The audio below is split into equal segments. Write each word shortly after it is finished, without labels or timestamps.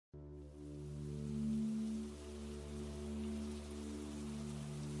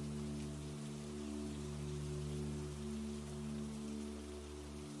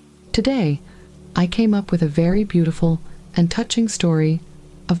Today, I came up with a very beautiful and touching story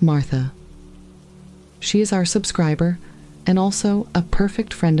of Martha. She is our subscriber and also a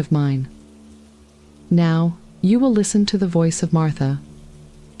perfect friend of mine. Now, you will listen to the voice of Martha,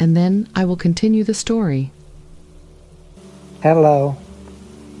 and then I will continue the story. Hello.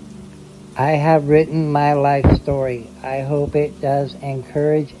 I have written my life story. I hope it does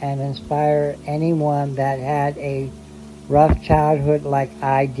encourage and inspire anyone that had a rough childhood like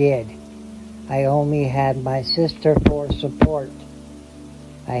I did. I only had my sister for support.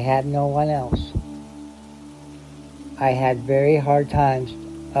 I had no one else. I had very hard times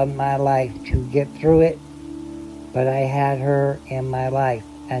of my life to get through it, but I had her in my life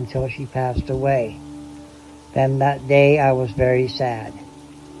until she passed away. Then that day I was very sad.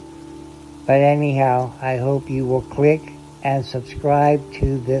 But anyhow, I hope you will click and subscribe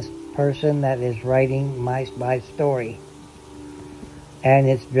to this person that is writing my story. And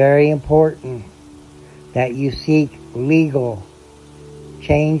it's very important that you seek legal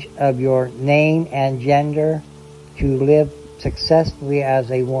change of your name and gender to live successfully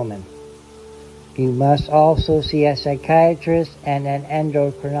as a woman. You must also see a psychiatrist and an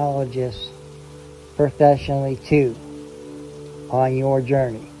endocrinologist professionally too on your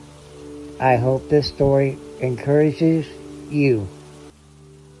journey. I hope this story encourages you.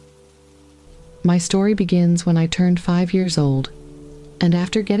 My story begins when I turned 5 years old, and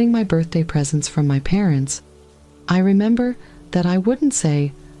after getting my birthday presents from my parents, I remember that I wouldn't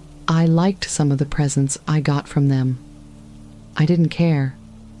say I liked some of the presents I got from them. I didn't care,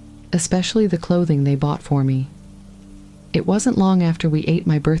 especially the clothing they bought for me. It wasn't long after we ate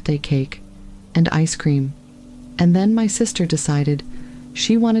my birthday cake and ice cream, and then my sister decided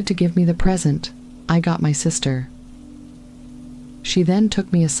she wanted to give me the present I got my sister. She then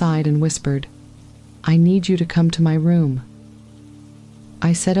took me aside and whispered, "I need you to come to my room."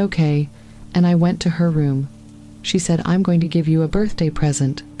 I said okay, and I went to her room. She said, "I'm going to give you a birthday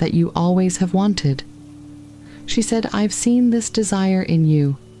present that you always have wanted." She said, "I've seen this desire in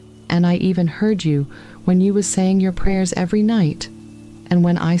you, and I even heard you when you was saying your prayers every night, and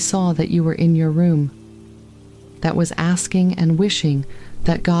when I saw that you were in your room, that was asking and wishing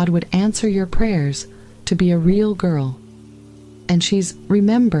that God would answer your prayers to be a real girl." And she's,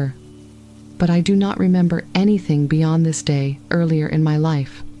 "Remember," but I do not remember anything beyond this day earlier in my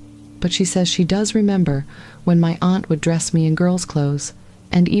life. But she says she does remember when my aunt would dress me in girls' clothes,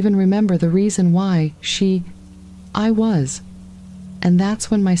 and even remember the reason why I was. And that's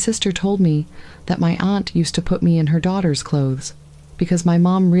when my sister told me that my aunt used to put me in her daughter's clothes, because my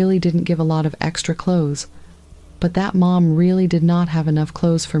mom really didn't give a lot of extra clothes. But that mom really did not have enough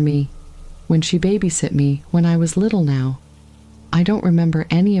clothes for me when she babysit me when I was little now. I don't remember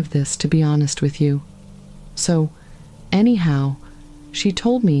any of this, to be honest with you. So, anyhow, she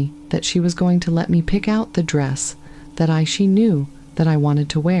told me that she was going to let me pick out the dress that she knew that I wanted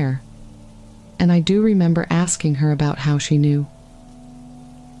to wear. And I do remember asking her about how she knew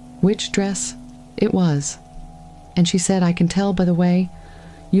which dress it was. And she said, "I can tell by the way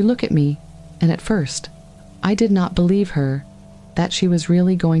you look at me." And at first, I did not believe her that she was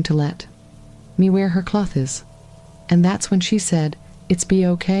really going to let me wear her clothes. And that's when she said, "It's be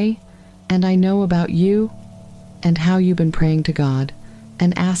okay, and I know about you and how you've been praying to God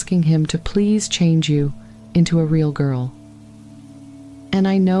and asking Him to please change you into a real girl. And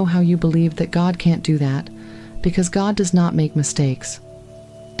I know how you believe that God can't do that because God does not make mistakes.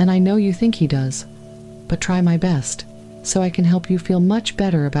 And I know you think He does, but try my best so I can help you feel much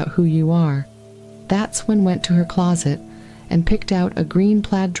better about who you are." That's when went to her closet and picked out a green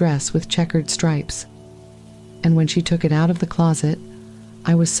plaid dress with checkered stripes. And when she took it out of the closet,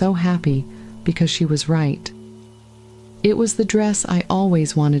 I was so happy because she was right. It was the dress I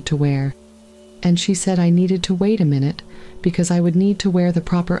always wanted to wear, and she said I needed to wait a minute because I would need to wear the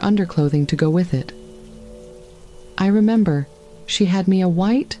proper underclothing to go with it. I remember she had me a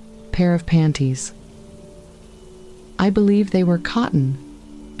white pair of panties. I believe they were cotton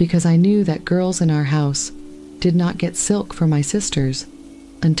because I knew that girls in our house did not get silk for my sisters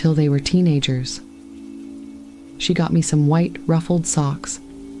until they were teenagers. She got me some white ruffled socks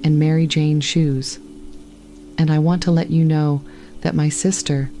and Mary Jane shoes. And I want to let you know that my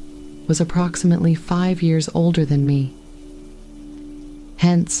sister was approximately 5 years older than me.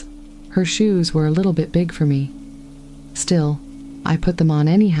 Hence, her shoes were a little bit big for me. Still, I put them on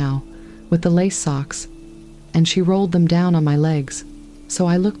anyhow, with the lace socks, and she rolled them down on my legs, so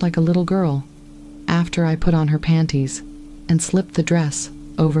I looked like a little girl, after I put on her panties and slipped the dress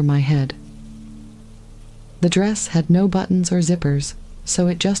over my head. The dress had no buttons or zippers, so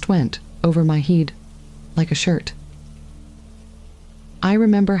it just went over my head like a shirt. I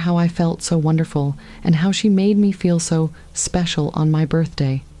remember how I felt so wonderful and how she made me feel so special on my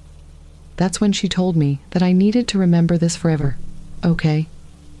birthday. That's when she told me that I needed to remember this forever. Okay?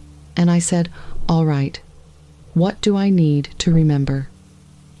 And I said, all right. What do I need to remember?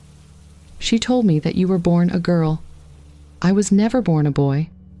 She told me that you were born a girl. I was never born a boy.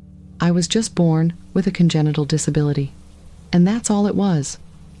 I was just born with a congenital disability. And that's all it was.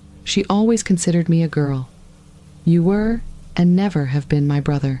 She always considered me a girl. You were and never have been my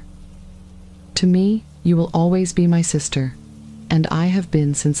brother. To me, you will always be my sister, and I have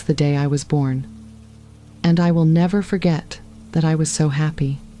been since the day I was born. And I will never forget that I was so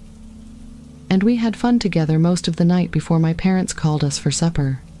happy. And we had fun together most of the night before my parents called us for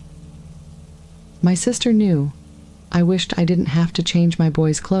supper. My sister knew. I wished I didn't have to change my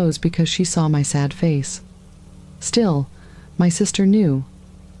boy's clothes because she saw my sad face. Still, my sister knew.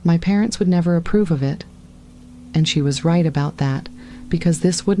 My parents would never approve of it. And she was right about that, because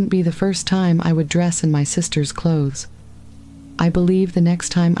this wouldn't be the first time I would dress in my sister's clothes. I believe the next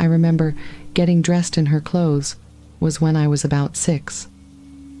time I remember getting dressed in her clothes was when I was about 6.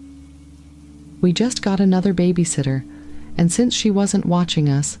 We just got another babysitter, and since she wasn't watching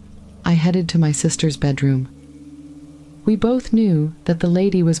us, I headed to my sister's bedroom. We both knew that the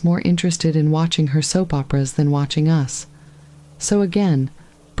lady was more interested in watching her soap operas than watching us. So again,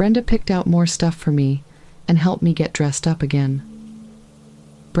 Brenda picked out more stuff for me and helped me get dressed up again.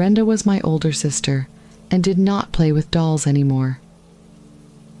 Brenda was my older sister and did not play with dolls anymore.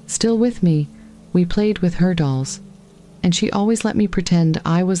 Still with me, we played with her dolls, and she always let me pretend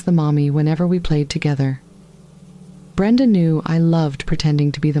I was the mommy whenever we played together. Brenda knew I loved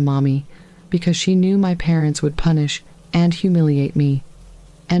pretending to be the mommy because she knew my parents would punish and humiliate me,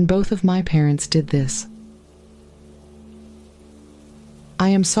 and both of my parents did this. I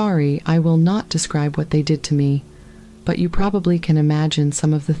am sorry I will not describe what they did to me, but you probably can imagine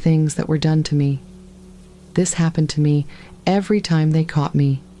some of the things that were done to me. This happened to me every time they caught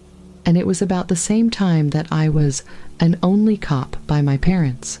me, and it was about the same time that I was an only cop by my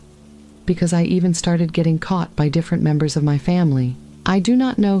parents, because I even started getting caught by different members of my family. I do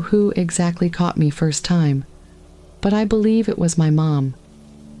not know who exactly caught me first time, but I believe it was my mom,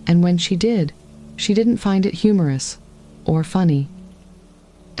 and when she did, she didn't find it humorous or funny.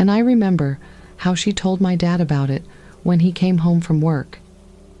 And I remember how she told my dad about it when he came home from work,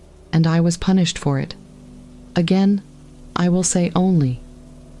 and I was punished for it. Again, I will say only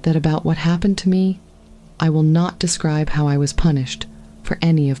that about what happened to me, I will not describe how I was punished for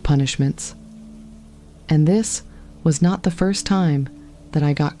any of punishments. And this was not the first time that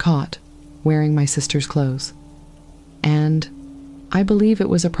I got caught wearing my sister's clothes. And I believe it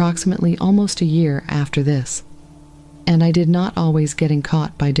was approximately almost a year after this. And I did not always getting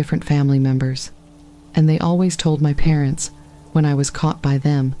caught by different family members, and they always told my parents when I was caught by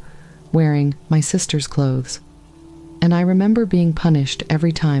them wearing my sister's clothes, and I remember being punished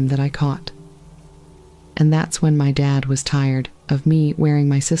every time that I caught. And that's when my dad was tired of me wearing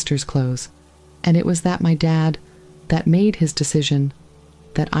my sister's clothes, and it was that my dad that made his decision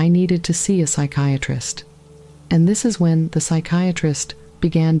that I needed to see a psychiatrist. And this is when the psychiatrist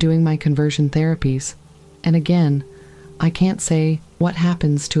began doing my conversion therapies, and again, I can't say what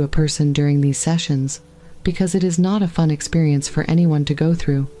happens to a person during these sessions because it is not a fun experience for anyone to go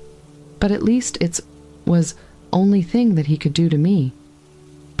through, but at least it was only thing that he could do to me.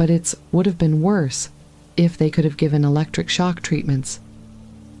 But it would have been worse if they could have given electric shock treatments.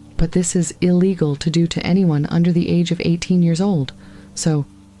 But this is illegal to do to anyone under the age of 18 years old, so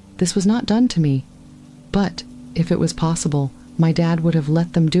this was not done to me. But if it was possible, my dad would have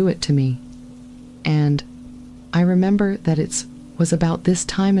let them do it to me. And I remember that it was about this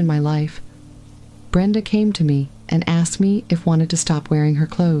time in my life, Brenda came to me and asked me if I wanted to stop wearing her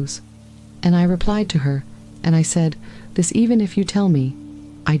clothes. And I replied to her, and I said, "This even if you tell me,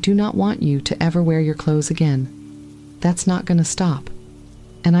 I do not want you to ever wear your clothes again. That's not going to stop.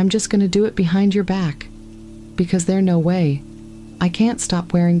 And I'm just going to do it behind your back, because there's no way. I can't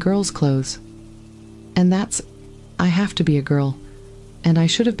stop wearing girls' clothes. And I have to be a girl, and I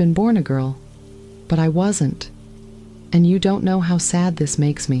should have been born a girl, but I wasn't. And you don't know how sad this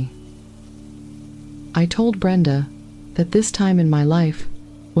makes me." I told Brenda that this time in my life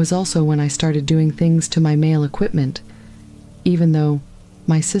was also when I started doing things to my male equipment, even though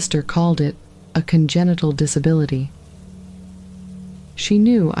my sister called it a congenital disability. She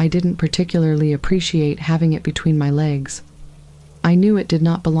knew I didn't particularly appreciate having it between my legs. I knew it did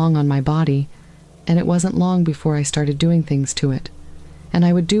not belong on my body, and it wasn't long before I started doing things to it, and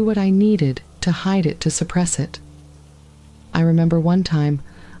I would do what I needed to hide it, to suppress it. I remember one time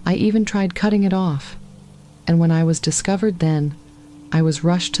I even tried cutting it off, and when I was discovered then, I was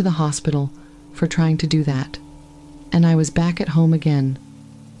rushed to the hospital for trying to do that, and I was back at home again.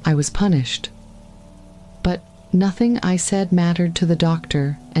 I was punished. But nothing I said mattered to the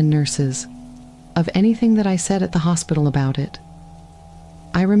doctor and nurses, of anything that I said at the hospital about it.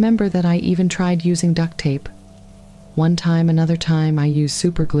 I remember that I even tried using duct tape. One time, another time, I used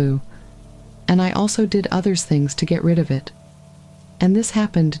super glue, and I also did other things to get rid of it. And this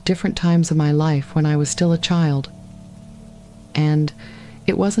happened different times of my life when I was still a child. And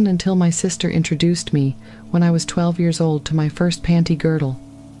it wasn't until my sister introduced me when I was 12 years old to my first panty girdle.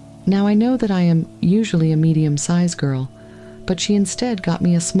 Now I know that I am usually a medium-sized girl, but she instead got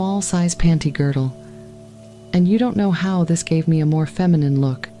me a small-size panty girdle. And you don't know how this gave me a more feminine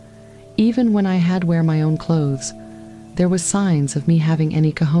look. Even when I had wear my own clothes, there was signs of me having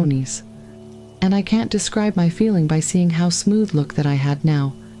any cojones. And I can't describe my feeling by seeing how smooth look that I had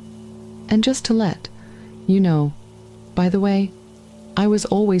now. And just to let you know, by the way, I was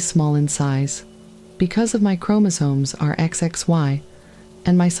always small in size. Because of my chromosomes are XXY,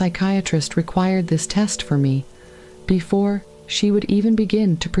 and my psychiatrist required this test for me before she would even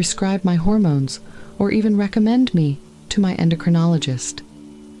begin to prescribe my hormones or even recommend me to my endocrinologist.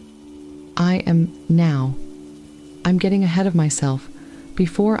 I'm getting ahead of myself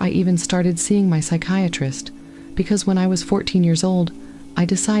before I even started seeing my psychiatrist, because when I was 14 years old, I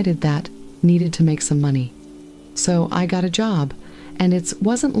decided that needed to make some money. So I got a job, and it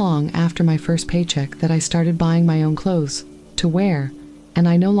wasn't long after my first paycheck that I started buying my own clothes to wear, and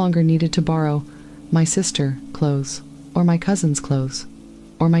I no longer needed to borrow my sister's clothes, or my cousin's clothes,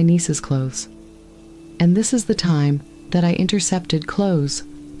 or my niece's clothes. And this is the time that I intercepted clothes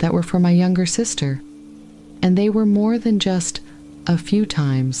that were for my younger sister, and they were more than just a few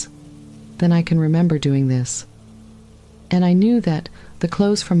times than I can remember doing this. And I knew that the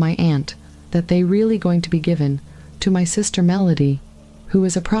clothes from my aunt, that they really going to be given to my sister Melody, who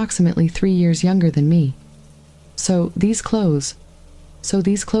is approximately 3 years younger than me. So these clothes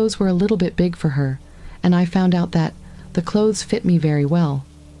were a little bit big for her, and I found out that the clothes fit me very well.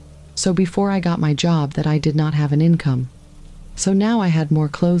 So before I got my job that I did not have an income. So now I had more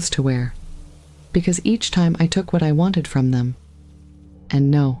clothes to wear, because each time I took what I wanted from them. And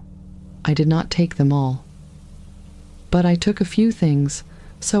no, I did not take them all. But I took a few things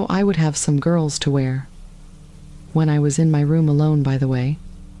so I would have some girls to wear. When I was in my room alone, by the way,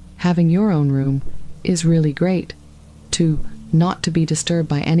 having your own room is really great, not to be disturbed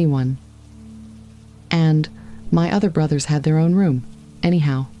by anyone. And my other brothers had their own room.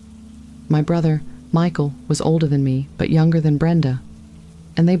 Anyhow, my brother, Michael, was older than me, but younger than Brenda.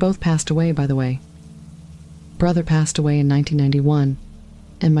 And they both passed away, by the way. Brother passed away in 1991,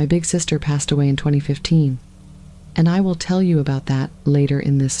 and my big sister passed away in 2015. And I will tell you about that later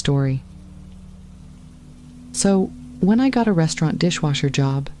in this story. So, when I got a restaurant dishwasher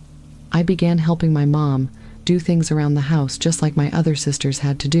job, I began helping my mom do things around the house just like my other sisters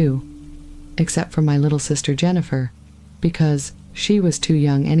had to do, except for my little sister Jennifer, because she was too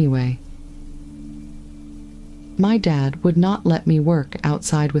young anyway. My dad would not let me work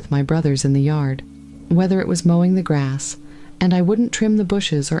outside with my brothers in the yard, whether it was mowing the grass, and I wouldn't trim the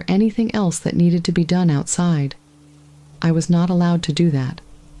bushes or anything else that needed to be done outside. I was not allowed to do that.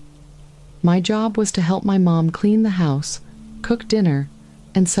 My job was to help my mom clean the house, cook dinner,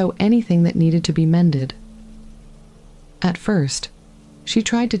 and sew anything that needed to be mended. At first, she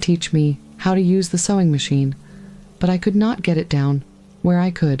tried to teach me how to use the sewing machine, but I could not get it down where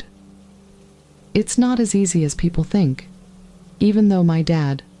I could. It's not as easy as people think. Even though my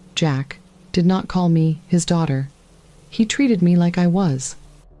dad, Jack, did not call me his daughter, he treated me like I was.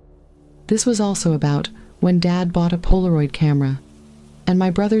 This was also about when Dad bought a Polaroid camera, and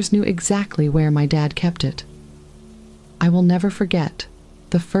my brothers knew exactly where my dad kept it. I will never forget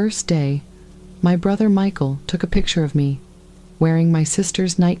the first day my brother Michael took a picture of me wearing my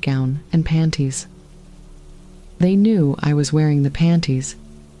sister's nightgown and panties. They knew I was wearing the panties,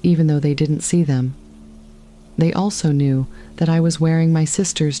 even though they didn't see them. They also knew that I was wearing my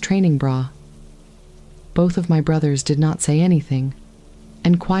sister's training bra. Both of my brothers did not say anything,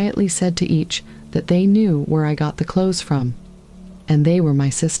 and quietly said to each that they knew where I got the clothes from, and they were my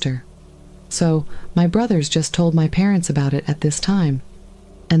sister. So my brothers just told my parents about it at this time,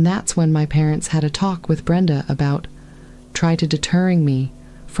 and that's when my parents had a talk with Brenda about try to deterring me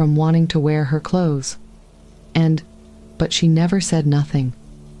from wanting to wear her clothes. But she never said nothing.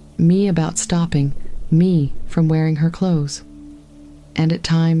 Me about stopping me from wearing her clothes. And at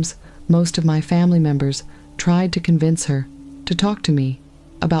times, most of my family members tried to convince her to talk to me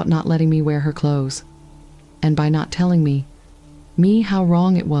about not letting me wear her clothes, and by not telling me how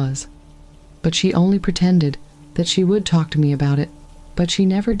wrong it was. But she only pretended that she would talk to me about it but she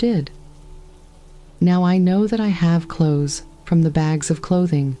never did. Now I know that I have clothes from the bags of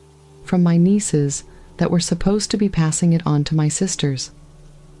clothing from my nieces that were supposed to be passing it on to my sisters.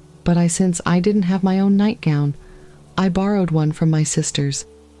 But since I didn't have my own nightgown, I borrowed one from my sisters,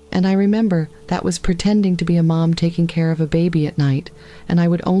 and I remember that was pretending to be a mom taking care of a baby at night, and I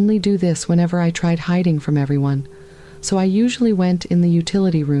would only do this whenever I tried hiding from everyone. So I usually went in the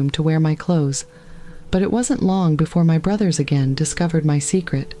utility room to wear my clothes, but it wasn't long before my brothers again discovered my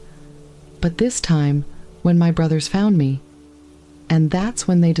secret. But this time, when my brothers found me, and that's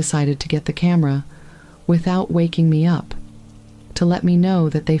when they decided to get the camera, without waking me up, to let me know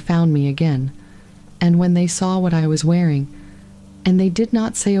that they found me again, and when they saw what I was wearing, and they did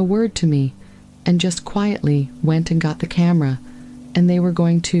not say a word to me, and just quietly went and got the camera, and they were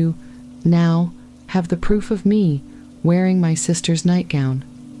going to, now, have the proof of me wearing my sister's nightgown.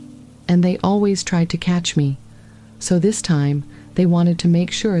 And they always tried to catch me, so this time they wanted to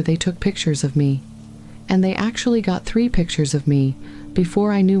make sure they took pictures of me. And they actually got 3 pictures of me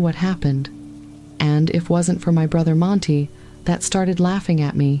before I knew what happened. And if wasn't for my brother Monty that started laughing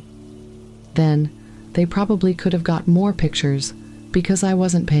at me, then they probably could have got more pictures because I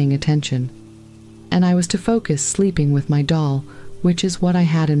wasn't paying attention. And I was to focus sleeping with my doll, which is what I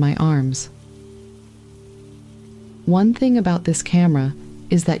had in my arms. One thing about this camera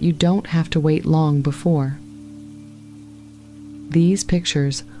is that you don't have to wait long before. These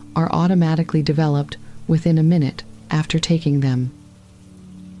pictures are automatically developed within a minute after taking them.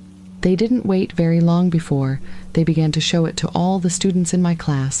 They didn't wait very long before they began to show it to all the students in my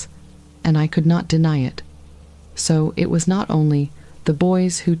class, and I could not deny it. So it was not only the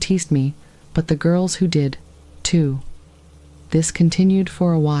boys who teased me, but the girls who did, too. This continued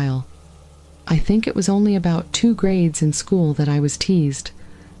for a while. I think it was only about 2 grades in school that I was teased,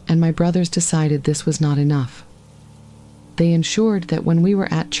 and my brothers decided this was not enough. They ensured that when we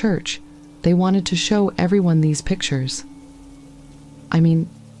were at church, they wanted to show everyone these pictures. I mean,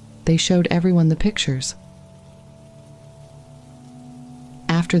 they showed everyone the pictures.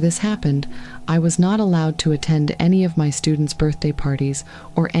 After this happened, I was not allowed to attend any of my students' birthday parties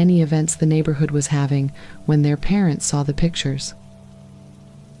or any events the neighborhood was having when their parents saw the pictures.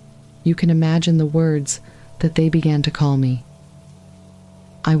 You can imagine the words that they began to call me.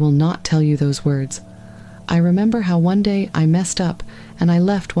 I will not tell you those words. I remember how one day I messed up and I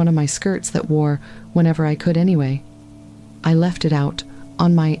left one of my skirts that wore whenever I could anyway. I left it out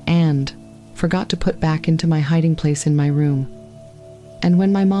on my and forgot to put back into my hiding place in my room. And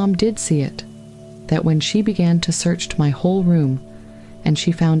when my mom did see it, that when she began to search my whole room, and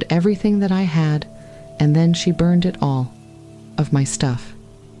she found everything that I had, and then she burned it all of my stuff.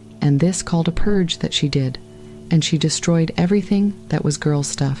 And this called a purge that she did, and she destroyed everything that was girl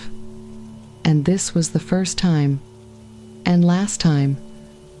stuff. And this was the first time, and last time,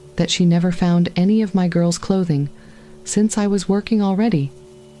 that she never found any of my girls' clothing, since I was working already,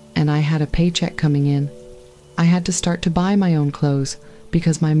 and I had a paycheck coming in. I had to start to buy my own clothes,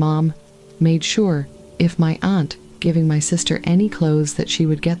 because my mom made sure if my aunt giving my sister any clothes that she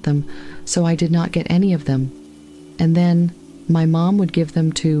would get them, so I did not get any of them. And then my mom would give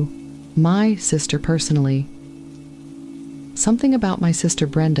them to my sister personally. Something about my sister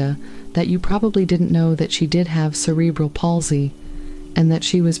Brenda, that you probably didn't know that she did have cerebral palsy, and that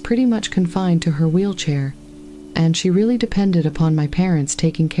she was pretty much confined to her wheelchair, and she really depended upon my parents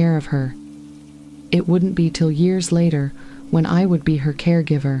taking care of her. It wouldn't be till years later when I would be her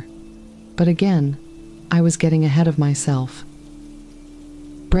caregiver. But again, I was getting ahead of myself.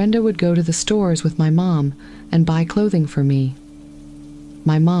 Brenda would go to the stores with my mom and buy clothing for me.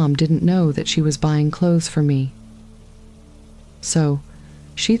 My mom didn't know that she was buying clothes for me. So,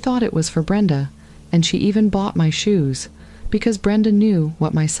 she thought it was for Brenda, and she even bought my shoes, because Brenda knew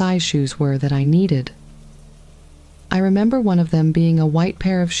what my size shoes were that I needed. I remember one of them being a white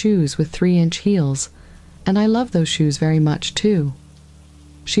pair of shoes with 3-inch heels, and I love those shoes very much too.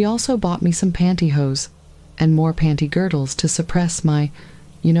 She also bought me some pantyhose, and more panty girdles to suppress my,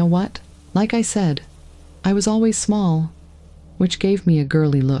 you know what? Like I said, I was always small, which gave me a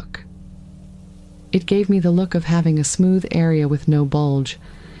girly look. It gave me the look of having a smooth area with no bulge,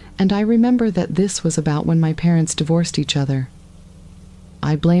 and I remember that this was about when my parents divorced each other.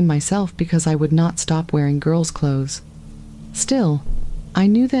 I blame myself because I would not stop wearing girls' clothes. Still, I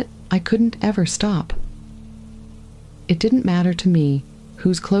knew that I couldn't ever stop. It didn't matter to me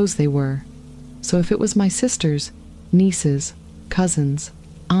whose clothes they were, so if it was my sisters, nieces, cousins,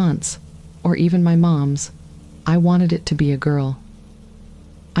 aunts, or even my mom's, I wanted it to be a girl.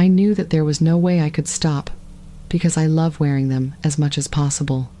 I knew that there was no way I could stop, because I love wearing them as much as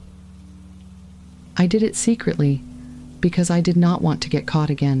possible. I did it secretly, because I did not want to get caught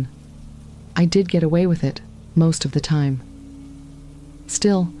again. I did get away with it most of the time.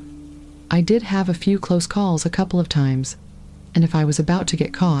 Still, I did have a few close calls a couple of times, and if I was about to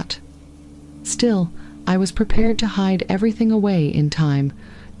get caught, still, I was prepared to hide everything away in time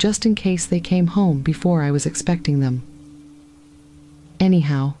just in case they came home before I was expecting them.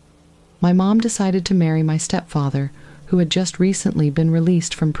 Anyhow, my mom decided to marry my stepfather, who had just recently been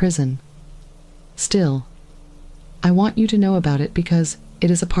released from prison. Still, I want you to know about it because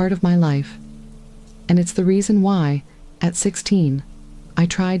it is a part of my life, and it's the reason why, at 16, I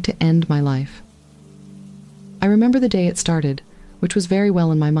tried to end my life. I remember the day it started, which was very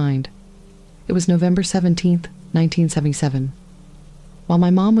well in my mind. It was November 17th, 1977. While my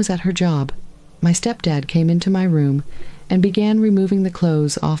mom was at her job, my stepdad came into my room and began removing the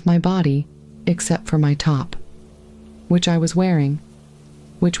clothes off my body except for my top, which I was wearing,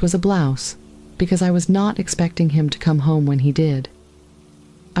 which was a blouse, because I was not expecting him to come home when he did.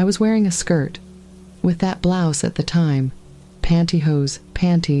 I was wearing a skirt, with that blouse at the time, pantyhose,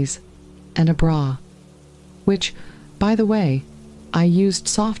 panties, and a bra, which, by the way, I used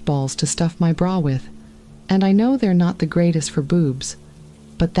softballs to stuff my bra with, and I know they're not the greatest for boobs,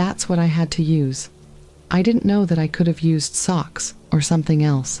 but that's what I had to use. I didn't know that I could have used socks or something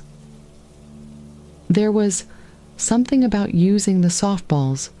else. There was something about using the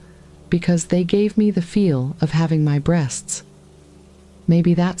softballs because they gave me the feel of having my breasts.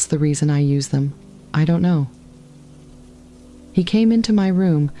 Maybe that's the reason I use them. I don't know. He came into my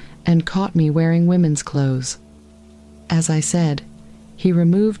room and caught me wearing women's clothes. As I said, he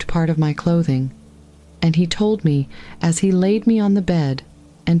removed part of my clothing, and he told me as he laid me on the bed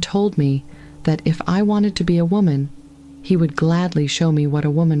and told me that if I wanted to be a woman, he would gladly show me what a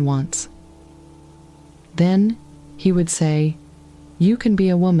woman wants. Then he would say, "You can be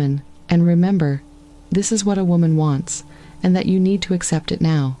a woman, and remember, this is what a woman wants, and that you need to accept it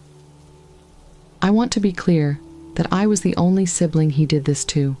now." I want to be clear that I was the only sibling he did this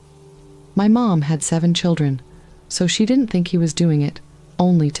to. My mom had 7 children, so she didn't think he was doing it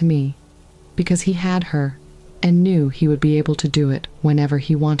only to me, because he had her and knew he would be able to do it whenever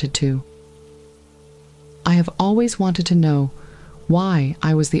he wanted to. I have always wanted to know why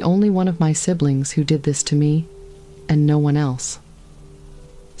I was the only one of my siblings who did this to me and no one else.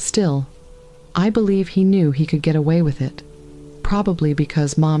 Still, I believe he knew he could get away with it, probably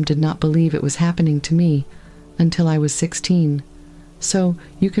because Mom did not believe it was happening to me until I was 16, so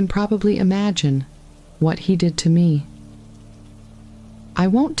you can probably imagine what he did to me. I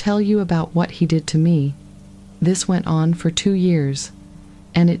won't tell you about what he did to me. This went on for 2 years,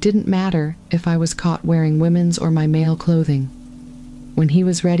 and it didn't matter if I was caught wearing women's or my male clothing. When he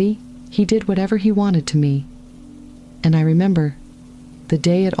was ready, he did whatever he wanted to me. And I remember the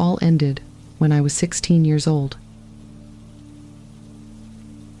day it all ended when I was 16 years old.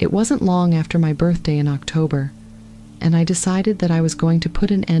 It wasn't long after my birthday in October, and I decided that I was going to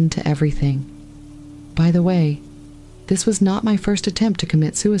put an end to everything. By the way, this was not my first attempt to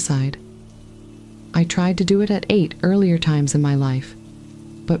commit suicide. I tried to do it at 8 earlier times in my life,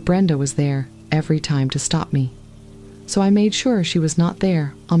 but Brenda was there every time to stop me, so I made sure she was not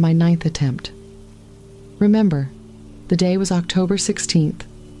there on my 9th attempt. Remember, the day was October 16th,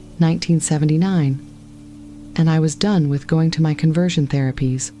 1979, and I was done with going to my conversion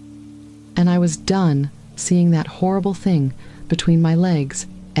therapies, and I was done seeing that horrible thing between my legs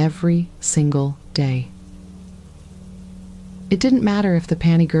every single day. It didn't matter if the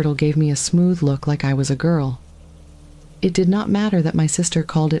panty girdle gave me a smooth look like I was a girl. It did not matter that my sister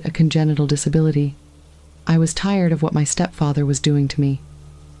called it a congenital disability. I was tired of what my stepfather was doing to me.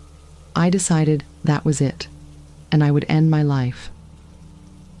 I decided that was it, and I would end my life.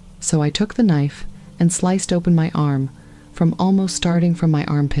 So I took the knife and sliced open my arm, from almost starting from my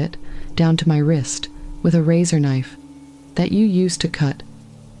armpit down to my wrist, with a razor knife that you used to cut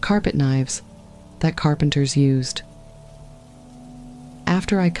carpet knives that carpenters used.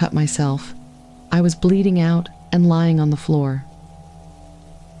 After I cut myself, I was bleeding out and lying on the floor.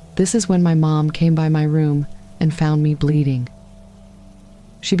 This is when my mom came by my room and found me bleeding.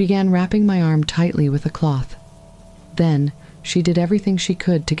 She began wrapping my arm tightly with a cloth. Then she did everything she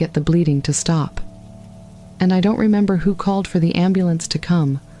could to get the bleeding to stop. And I don't remember who called for the ambulance to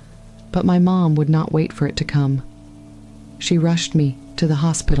come, but my mom would not wait for it to come. She rushed me to the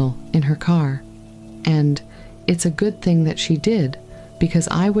hospital in her car, and it's a good thing that she did, because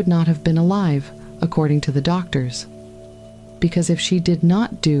I would not have been alive, according to the doctors. Because if she did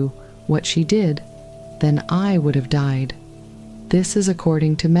not do what she did, then I would have died. This is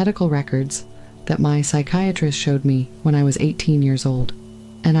according to medical records that my psychiatrist showed me when I was 18 years old,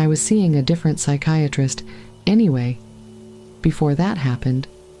 and I was seeing a different psychiatrist anyway before that happened,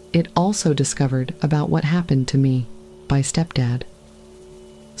 it also discovered about what happened to me by stepdad.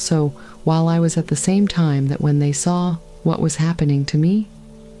 So, while I was at the same time that when they saw what was happening to me,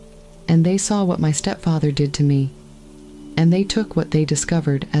 and they saw what my stepfather did to me, and they took what they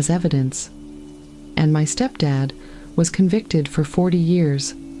discovered as evidence, and my stepdad was convicted for 40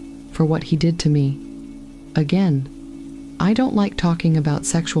 years for what he did to me. Again, I don't like talking about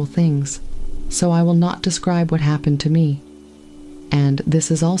sexual things, so I will not describe what happened to me. And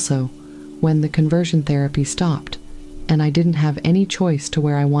this is also when the conversion therapy stopped, and I didn't have any choice to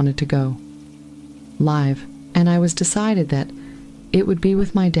where I wanted to go. Live, and I was decided that it would be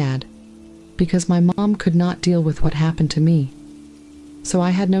with my dad, because my mom could not deal with what happened to me. So I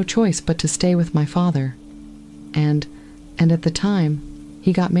had no choice but to stay with my father. And at the time,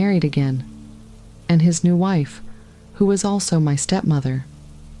 he got married again, and his new wife, who was also my stepmother.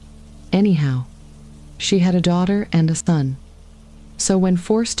 Anyhow, she had a daughter and a son. So when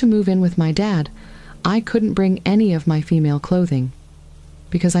forced to move in with my dad, I couldn't bring any of my female clothing,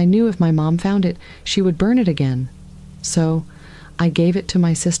 because I knew if my mom found it, she would burn it again. So I gave it to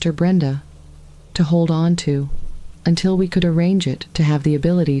my sister Brenda to hold on to until we could arrange it to have the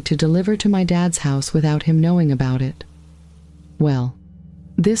ability to deliver to my dad's house without him knowing about it. Well,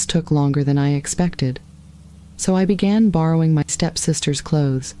 this took longer than I expected, so I began borrowing my stepsister's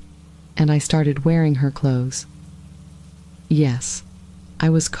clothes, and I started wearing her clothes. Yes, I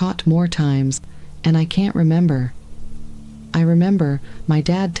was caught more times, and I can't remember. I remember my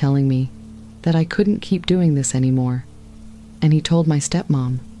dad telling me that I couldn't keep doing this anymore, and he told my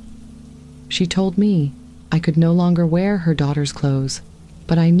stepmom. She told me I could no longer wear her daughter's clothes,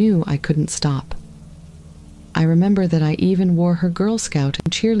 but I knew I couldn't stop. I remember that I even wore her Girl Scout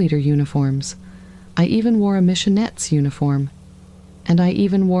and cheerleader uniforms. I even wore a missionette's uniform, and I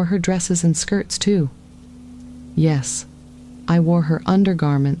even wore her dresses and skirts too. Yes, I wore her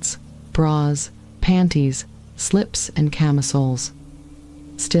undergarments, bras, panties, slips, and camisoles.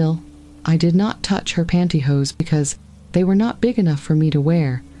 Still, I did not touch her pantyhose because they were not big enough for me to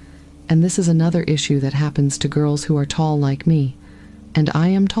wear, and this is another issue that happens to girls who are tall like me, and I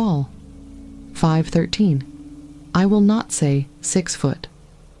am tall, 5'13". I will not say 6 foot.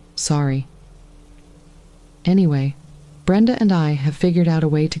 Sorry. Anyway, Brenda and I have figured out a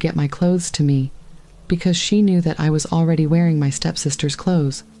way to get my clothes to me, because she knew that I was already wearing my stepsister's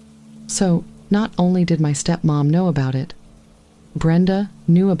clothes. So, not only did my stepmom know about it, Brenda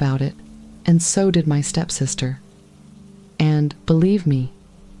knew about it, and so did my stepsister. And, believe me,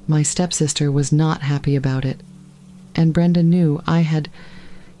 my stepsister was not happy about it, and Brenda knew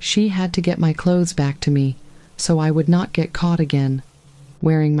she had to get my clothes back to me, so I would not get caught again,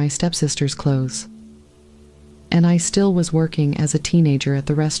 wearing my stepsister's clothes. And I still was working as a teenager at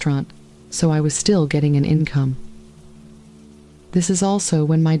the restaurant, so I was still getting an income. This is also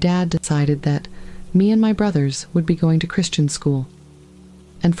when my dad decided that me and my brothers would be going to Christian school.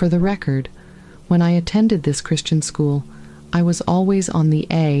 And for the record, when I attended this Christian school, I was always on the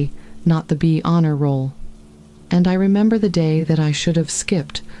A, not the B honor roll. And I remember the day that I should have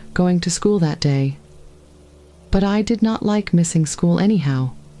skipped going to school that day. But I did not like missing school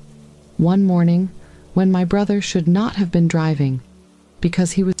anyhow. One morning, when my brother should not have been driving,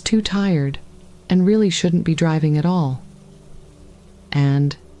 because he was too tired and really shouldn't be driving at all.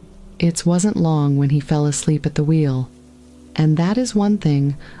 And it wasn't long when he fell asleep at the wheel. And that is one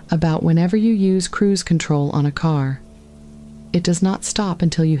thing about whenever you use cruise control on a car. It does not stop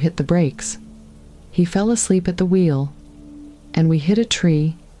until you hit the brakes. He fell asleep at the wheel, and we hit a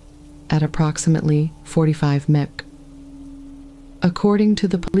tree at approximately 45 mph. According to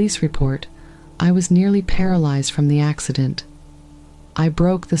the police report, I was nearly paralyzed from the accident. I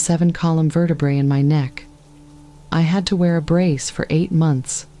broke the 7-column vertebrae in my neck. I had to wear a brace for 8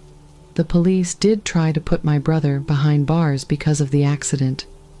 months. The police did try to put my brother behind bars because of the accident,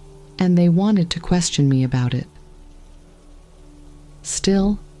 and they wanted to question me about it.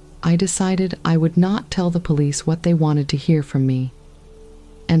 Still, I decided I would not tell the police what they wanted to hear from me.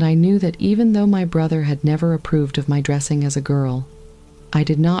 And I knew that even though my brother had never approved of my dressing as a girl, I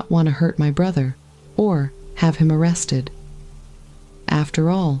did not want to hurt my brother or have him arrested. After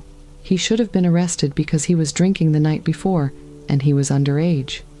all, he should have been arrested because he was drinking the night before and he was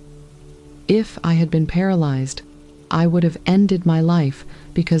underage. If I had been paralyzed, I would have ended my life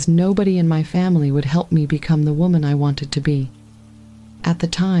because nobody in my family would help me become the woman I wanted to be. At the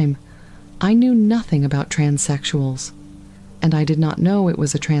time, I knew nothing about transsexuals, and I did not know it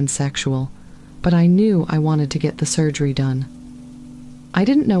was a transsexual, but I knew I wanted to get the surgery done. I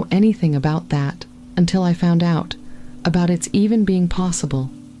didn't know anything about that until I found out about its even being possible,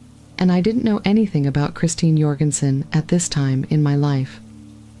 and I didn't know anything about Christine Jorgensen at this time in my life.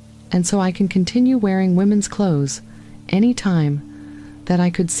 And so I can continue wearing women's clothes any time that I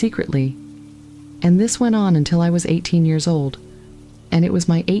could secretly, and this went on until I was 18 years old, and it was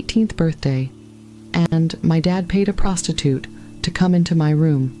my 18th birthday, and my dad paid a prostitute to come into my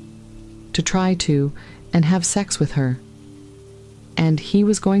room, to try to, and have sex with her. And he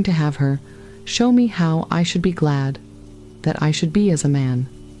was going to have her show me how I should be glad that I should be as a man.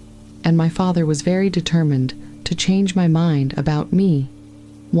 And my father was very determined to change my mind about me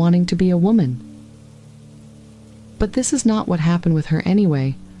wanting to be a woman. But this is not what happened with her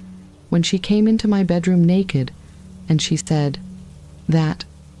anyway. When she came into my bedroom naked, and she said that,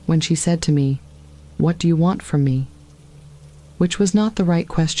 when she said to me, "What do you want from me?" Which was not the right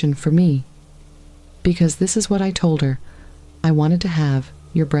question for me, because this is what I told her: I wanted to have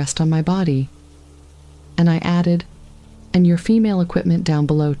your breast on my body. And I added, and your female equipment down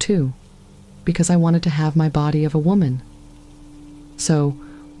below too, because I wanted to have my body of a woman. So,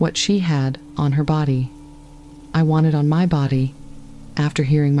 what she had on her body, I wanted on my body after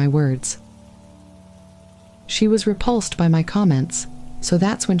hearing my words. She was repulsed by my comments, so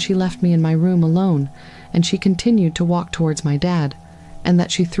that's when she left me in my room alone, and she continued to walk towards my dad, and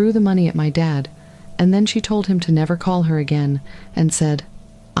that she threw the money at my dad, and then she told him to never call her again, and said,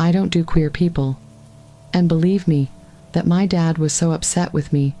 "I don't do queer people." And believe me, that my dad was so upset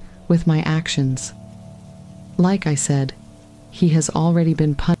with me, with my actions. Like I said, he has already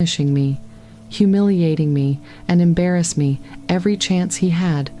been punishing me, humiliating me, and embarrassed me every chance he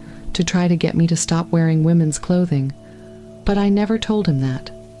had to try to get me to stop wearing women's clothing. But I never told him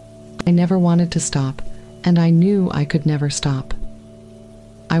that. I never wanted to stop, and I knew I could never stop.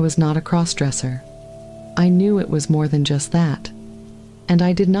 I was not a crossdresser. I knew it was more than just that, and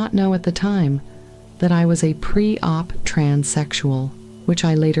I did not know at the time that I was a pre-op transsexual, which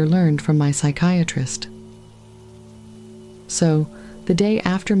I later learned from my psychiatrist. So, the day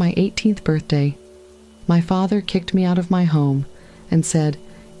after my 18th birthday, my father kicked me out of my home and said,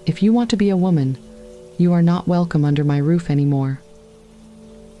 "If you want to be a woman, you are not welcome under my roof anymore."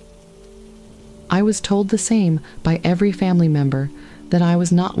 I was told the same by every family member, that I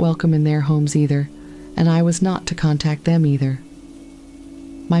was not welcome in their homes either, and I was not to contact them either.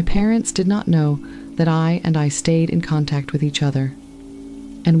 My parents did not know that I stayed in contact with each other.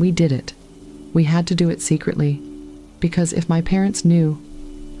 And we did it. We had to do it secretly, because if my parents knew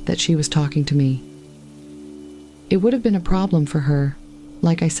that she was talking to me, it would have been a problem for her.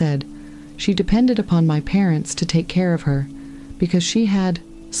 Like I said, she depended upon my parents to take care of her, because she had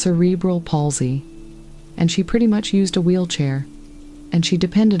cerebral palsy, and she pretty much used a wheelchair, and she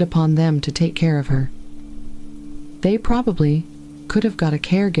depended upon them to take care of her. They probably could have got a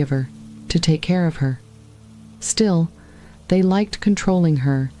caregiver to take care of her. Still, they liked controlling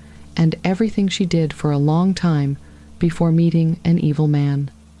her and everything she did for a long time before meeting an evil man.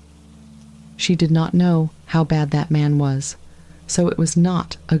 She did not know how bad that man was, so it was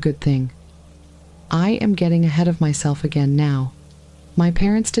not a good thing. I am getting ahead of myself again now. My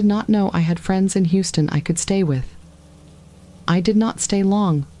parents did not know I had friends in Houston I could stay with. I did not stay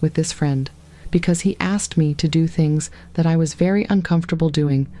long with this friend, because he asked me to do things that I was very uncomfortable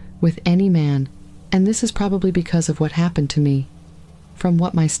doing with any man, and this is probably because of what happened to me, from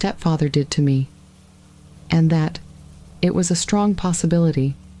what my stepfather did to me, and that it was a strong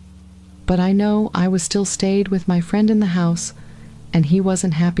possibility. But I know I was still stayed with my friend in the house, and he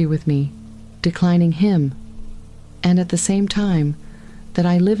wasn't happy with me, declining him, and at the same time that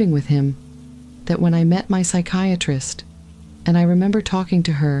I living with him, that when I met my psychiatrist, and I remember talking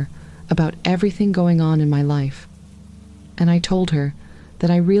to her about everything going on in my life, and I told her that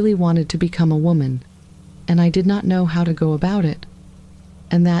I really wanted to become a woman, and I did not know how to go about it,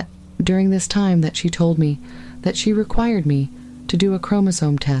 and that during this time that she told me that she required me to do a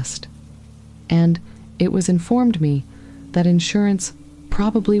chromosome test, and it was informed me that insurance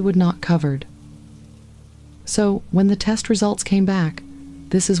probably would not covered. So when the test results came back,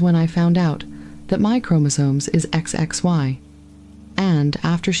 this is when I found out that my chromosomes is XXY, and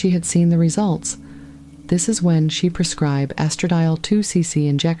after she had seen the results, this is when she prescribed estradiol 2 cc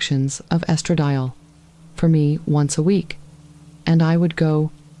injections of estradiol for me once a week, and I would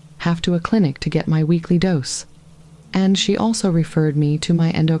have to a clinic to get my weekly dose. And she also referred me to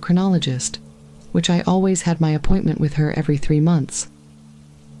my endocrinologist, which I always had my appointment with her every 3 months.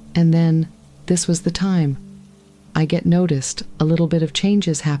 And then, this was the time I get noticed a little bit of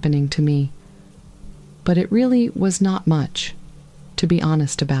changes happening to me. But it really was not much, to be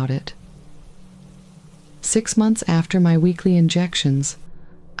honest about it. 6 months after my weekly injections,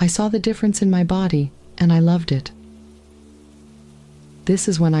 I saw the difference in my body, and I loved it. This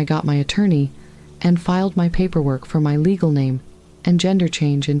is when I got my attorney and filed my paperwork for my legal name and gender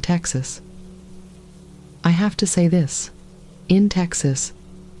change in Texas. I have to say this. In Texas,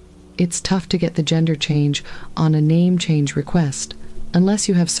 it's tough to get the gender change on a name change request unless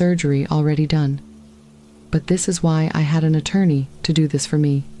you have surgery already done. But this is why I had an attorney to do this for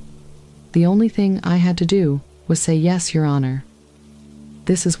me. The only thing I had to do was say, "Yes, Your Honor.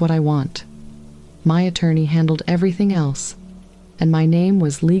 This is what I want." My attorney handled everything else, and my name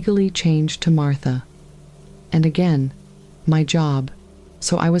was legally changed to Martha. And again, my job,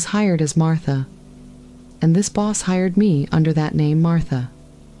 so I was hired as Martha, and this boss hired me under that name, Martha.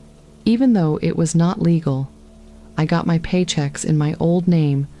 Even though it was not legal, I got my paychecks in my old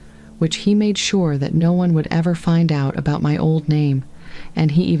name, which he made sure that no one would ever find out about my old name,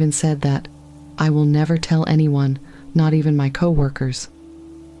 and he even said that I will never tell anyone, not even my co-workers.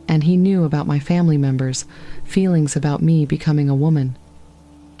 And he knew about my family members' feelings about me becoming a woman.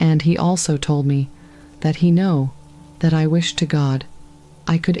 And he also told me that he know that I wished to God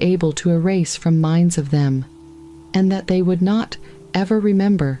I could able to erase from minds of them, and that they would not ever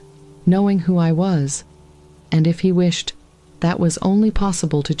remember knowing who I was, and if he wished, that was only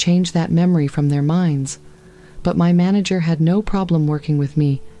possible to change that memory from their minds. But my manager had no problem working with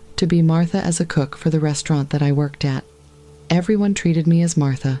me to be Martha as a cook for the restaurant that I worked at. Everyone treated me as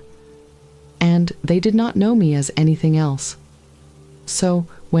Martha, and they did not know me as anything else. So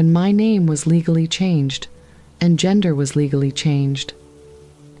when my name was legally changed, and gender was legally changed,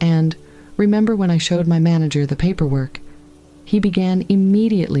 and remember when I showed my manager the paperwork, he began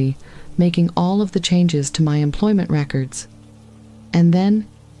immediately making all of the changes to my employment records. And then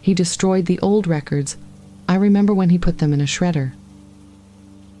he destroyed the old records. I remember when he put them in a shredder.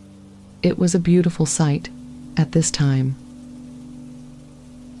 It was a beautiful sight at this time.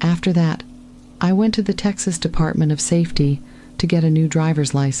 After that, I went to the Texas Department of Safety to get a new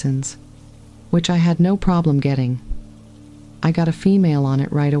driver's license, which I had no problem getting. I got a female on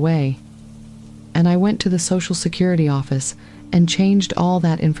it right away, and I went to the Social Security office and changed all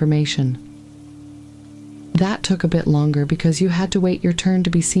that information. That took a bit longer because you had to wait your turn to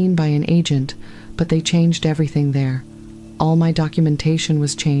be seen by an agent, but they changed everything there. All my documentation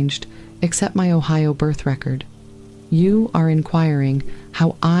was changed, except my Ohio birth record. You are inquiring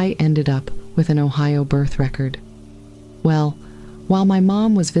how I ended up with an Ohio birth record. Well, while my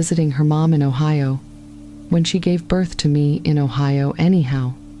mom was visiting her mom in Ohio, when she gave birth to me in Ohio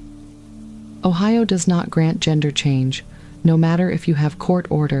anyhow. Ohio does not grant gender change, no matter if you have court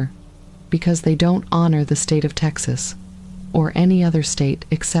order, because they don't honor the state of Texas, or any other state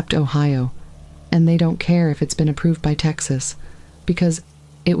except Ohio, and they don't care if it's been approved by Texas, because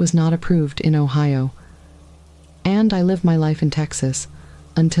it was not approved in Ohio. And I lived my life in Texas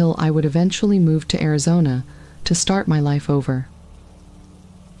until I would eventually move to Arizona to start my life over.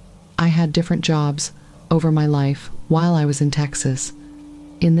 I had different jobs over my life while I was in Texas.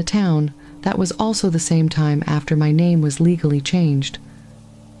 In the town, that was also the same time after my name was legally changed.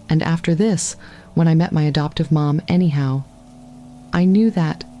 And after this, when I met my adoptive mom anyhow, I knew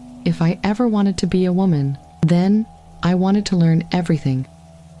that if I ever wanted to be a woman, then I wanted to learn everything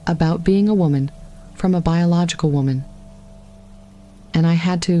about being a woman from a biological woman. And I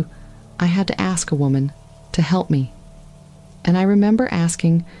had to ask a woman to help me. And I remember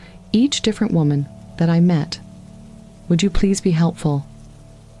asking each different woman that I met, "Would you please be helpful?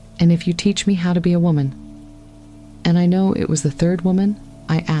 And if you teach me how to be a woman?" And I know it was the third woman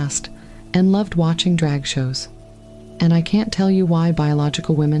I asked, and loved watching drag shows. And I can't tell you why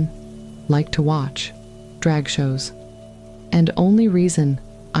biological women like to watch drag shows. And only reason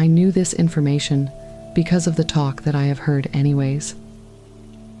I knew this information because of the talk that I have heard anyways.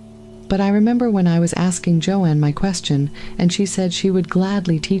 But I remember when I was asking Joanne my question, and she said she would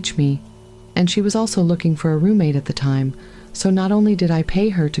gladly teach me, and she was also looking for a roommate at the time, so not only did I pay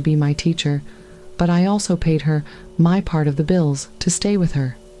her to be my teacher, but I also paid her my part of the bills to stay with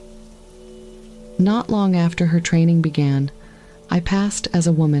her. Not long after her training began, I passed as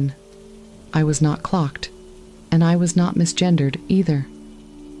a woman. I was not clocked, and I was not misgendered either.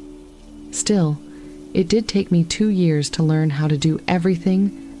 Still, it did take me 2 years to learn how to do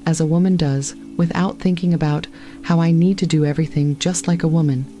everything as a woman does without thinking about how I need to do everything just like a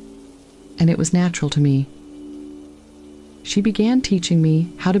woman, and it was natural to me. She began teaching me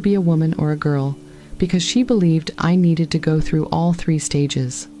how to be a woman or a girl because she believed I needed to go through all 3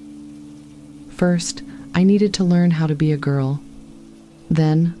 stages. First, I needed to learn how to be a girl.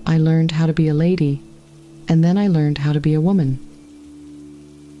 Then I learned how to be a lady, and then I learned how to be a woman.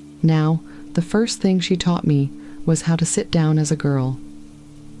 Now, the first thing she taught me was how to sit down as a girl,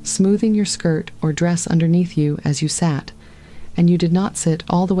 smoothing your skirt or dress underneath you as you sat, and you did not sit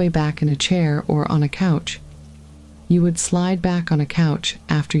all the way back in a chair or on a couch. You would slide back on a couch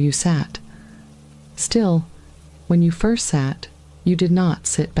after you sat. Still, when you first sat, you did not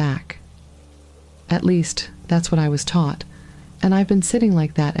sit back. At least, that's what I was taught, and I've been sitting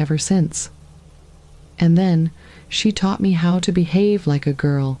like that ever since. And then, she taught me how to behave like a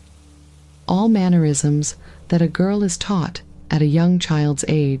girl. All mannerisms that a girl is taught at a young child's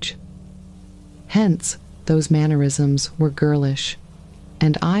age. Hence, those mannerisms were girlish,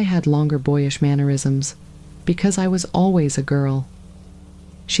 and I had longer boyish mannerisms, because I was always a girl.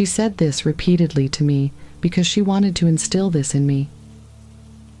 She said this repeatedly to me because she wanted to instill this in me.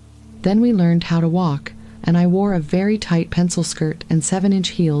 Then we learned how to walk, and I wore a very tight pencil skirt and 7-inch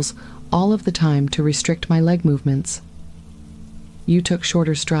heels all of the time to restrict my leg movements. You took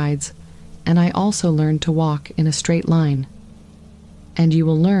shorter strides, and I also learned to walk in a straight line. And you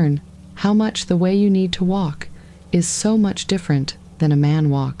will learn how much the way you need to walk is so much different than a man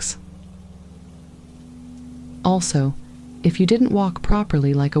walks. Also, if you didn't walk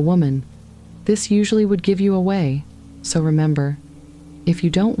properly like a woman, this usually would give you away, so remember, if you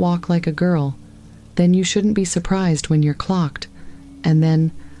don't walk like a girl, then you shouldn't be surprised when you're clocked. And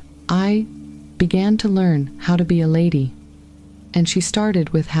then I began to learn how to be a lady, and she started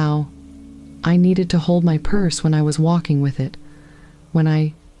with how I needed to hold my purse when I was walking with it, when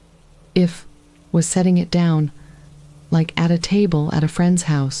I was setting it down, like at a table at a friend's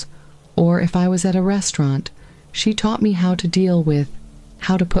house, or if I was at a restaurant. She taught me how to deal with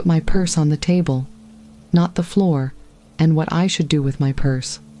how to put my purse on the table, not the floor, and what I should do with my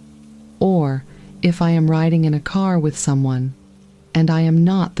purse. Or if I am riding in a car with someone, and I am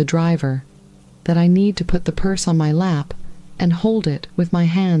not the driver, that I need to put the purse on my lap and hold it with my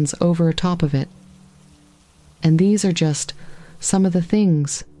hands over top of it. And these are just some of the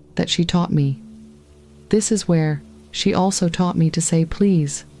things that she taught me. This is where she also taught me to say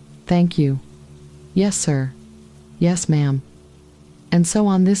please, thank you, yes sir, yes ma'am, and so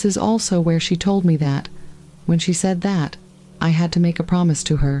on. This is also where she told me that, when she said that, I had to make a promise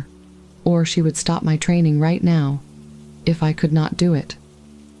to her, or she would stop my training right now, if I could not do it.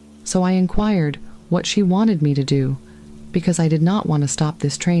 So I inquired what she wanted me to do, because I did not want to stop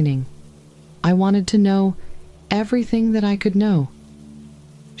this training. I wanted to know everything that I could know.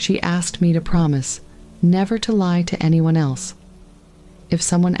 She asked me to promise never to lie to anyone else. If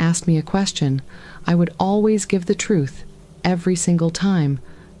someone asked me a question, I would always give the truth every single time,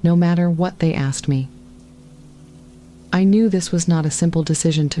 no matter what they asked me. I knew this was not a simple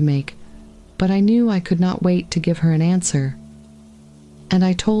decision to make, but I knew I could not wait to give her an answer. And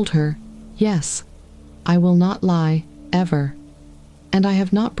I told her, yes, I will not lie, ever. And I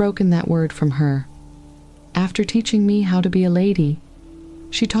have not broken that word from her. After teaching me how to be a lady,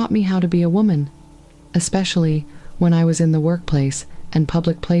 she taught me how to be a woman, especially when I was in the workplace and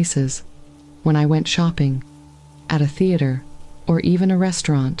public places, when I went shopping, at a theater, or even a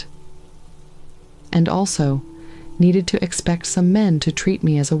restaurant. And also needed to expect some men to treat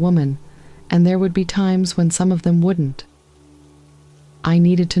me as a woman, and there would be times when some of them wouldn't. I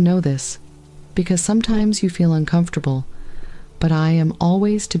needed to know this, because sometimes you feel uncomfortable, but I am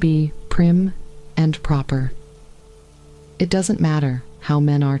always to be prim and proper. It doesn't matter how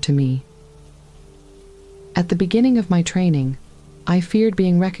men are to me. At the beginning of my training, I feared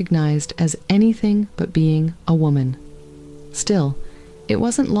being recognized as anything but being a woman. Still, it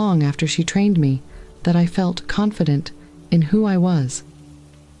wasn't long after she trained me that I felt confident in who I was,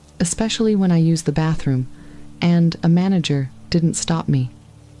 especially when I used the bathroom, and a manager didn't stop me.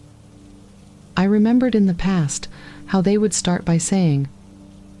 I remembered in the past how they would start by saying,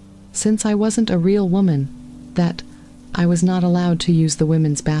 since I wasn't a real woman, that I was not allowed to use the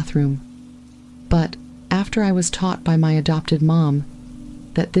women's bathroom. But after I was taught by my adopted mom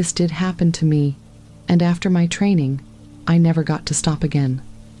that this did happen to me, and after my training, I never got to stop again.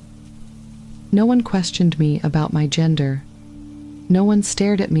 No one questioned me about my gender. No one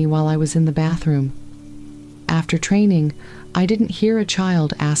stared at me while I was in the bathroom. After training, I didn't hear a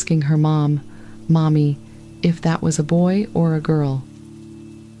child asking her mommy, if that was a boy or a girl.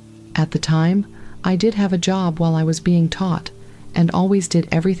 At the time, I did have a job while I was being taught, and always did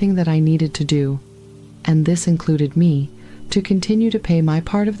everything that I needed to do, and this included me to continue to pay my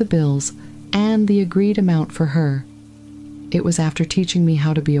part of the bills and the agreed amount for her. It was after teaching me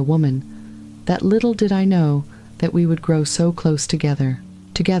how to be a woman that little did I know that we would grow so close together.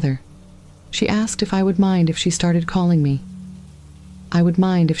 She asked if I would mind if she started calling me. I would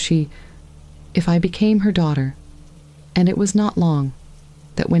mind if I became her daughter, and it was not long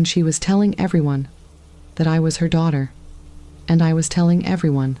that when she was telling everyone that I was her daughter, and I was telling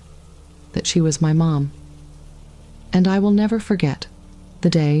everyone that she was my mom. And I will never forget the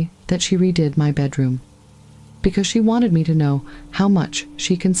day that she redid my bedroom, because she wanted me to know how much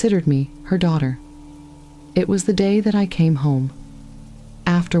she considered me her daughter. It was the day that I came home.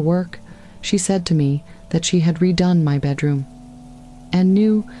 After work, she said to me that she had redone my bedroom and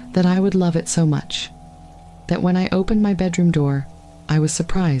knew that I would love it so much that when I opened my bedroom door, I was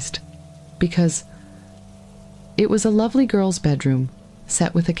surprised, because it was a lovely girl's bedroom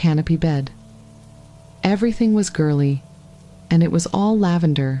set with a canopy bed. Everything was girly, and it was all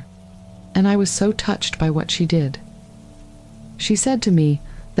lavender, and I was so touched by what she did. She said to me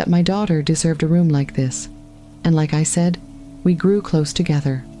that my daughter deserved a room like this, and like I said, we grew close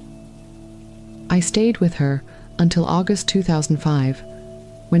together. I stayed with her until August 2005,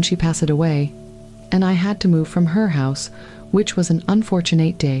 when she passed away, and I had to move from her house, which was an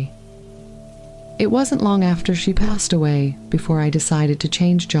unfortunate day. It wasn't long after she passed away before I decided to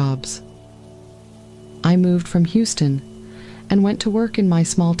change jobs. I moved from Houston and went to work in my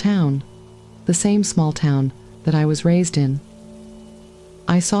small town, the same small town that I was raised in.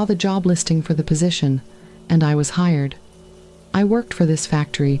 I saw the job listing for the position, and I was hired. I worked for this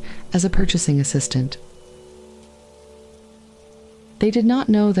factory as a purchasing assistant. They did not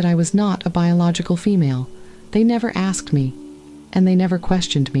know that I was not a biological female. They never asked me, and they never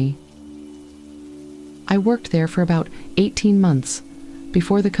questioned me. I worked there for about 18 months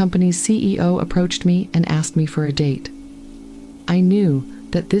before the company's CEO approached me and asked me for a date. I knew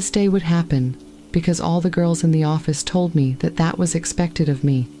that this day would happen because all the girls in the office told me that that was expected of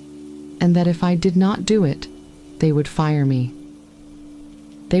me, and that if I did not do it, they would fire me.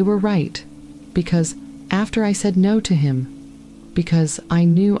 They were right, because after I said no to him, because I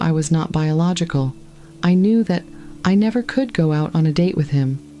knew I was not biological, I knew that I never could go out on a date with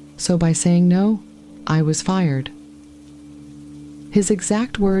him, so by saying no, I was fired. His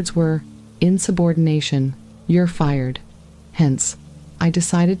exact words were, "Insubordination, you're fired." Hence, I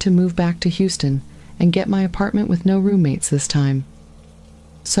decided to move back to Houston and get my apartment with no roommates this time.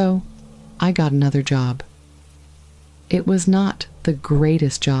 So, I got another job. It was not the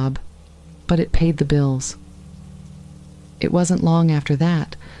greatest job, but it paid the bills. It wasn't long after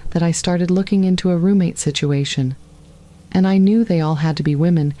that that I started looking into a roommate situation, and I knew they all had to be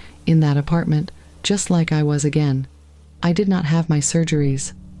women in that apartment, just like I was again. I did not have my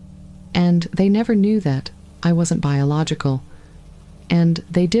surgeries, and they never knew that I wasn't biological, and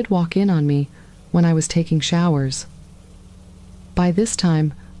they did walk in on me when I was taking showers. By this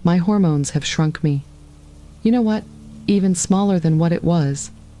time, my hormones have shrunk me. You know what? Even smaller than what it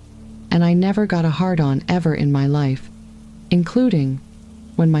was, and I never got a hard-on ever in my life, including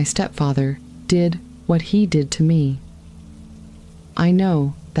when my stepfather did what he did to me. I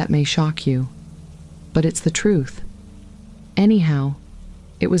know that may shock you, but it's the truth. Anyhow,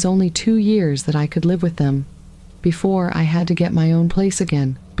 it was only 2 years that I could live with them before I had to get my own place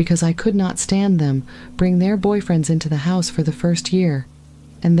again, because I could not stand them bring their boyfriends into the house for the first year,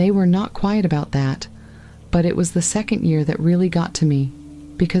 and they were not quiet about that. But it was the second year that really got to me,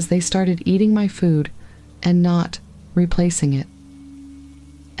 because they started eating my food and not replacing it.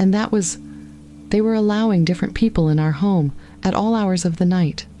 And that was, they were allowing different people in our home at all hours of the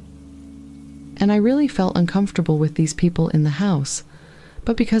night. And I really felt uncomfortable with these people in the house,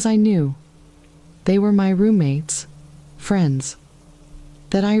 but because I knew they were my roommates, friends,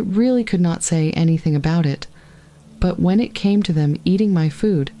 that I really could not say anything about it. But when it came to them eating my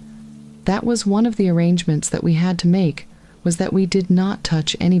food, that was one of the arrangements that we had to make, was that we did not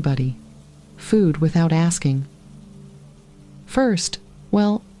touch anybody, food without asking. First,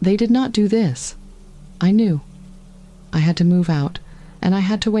 well, they did not do this. I knew. I had to move out, and I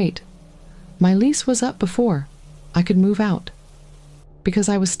had to wait. My lease was up before I could move out, because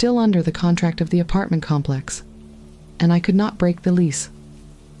I was still under the contract of the apartment complex, and I could not break the lease.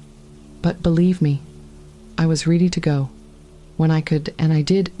 But believe me, I was ready to go when I could, and I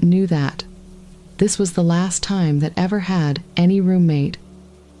knew that this was the last time that ever had any roommate.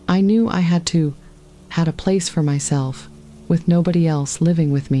 I knew I had a place for myself with nobody else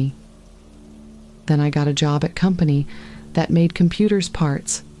living with me. Then I got a job at company that made computers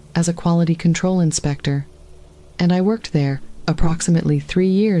parts as a quality control inspector, and I worked there approximately 3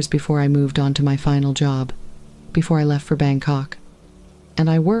 years before I moved on to my final job, before I left for Bangkok. And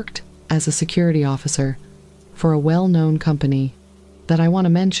I worked as a security officer for a well-known company that I want to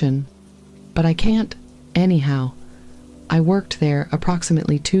mention, but I can't anyhow. I worked there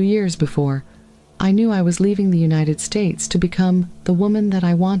approximately 2 years before I knew I was leaving the United States to become the woman that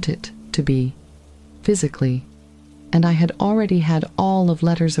I wanted to be, physically, and I had already had all of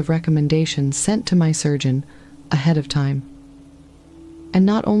letters of recommendation sent to my surgeon ahead of time. And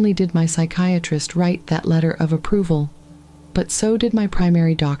not only did my psychiatrist write that letter of approval, but so did my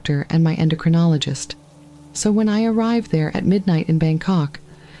primary doctor and my endocrinologist. So when I arrived there at midnight in Bangkok,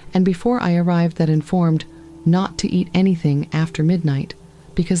 and before I arrived that informed not to eat anything after midnight,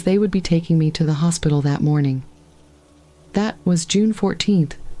 because they would be taking me to the hospital that morning. That was June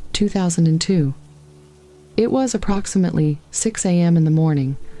 14th, 2002. It was approximately 6 a.m. in the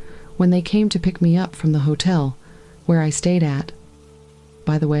morning when they came to pick me up from the hotel where I stayed at.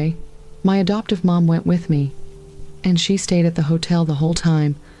 By the way, my adoptive mom went with me, and she stayed at the hotel the whole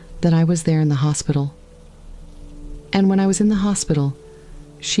time that I was there in the hospital. And when I was in the hospital,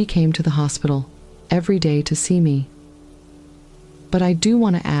 she came to the hospital every day to see me. But I do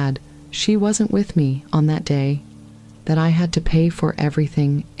want to add, she wasn't with me on that day, that I had to pay for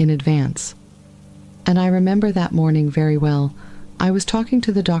everything in advance. And I remember that morning very well. I was talking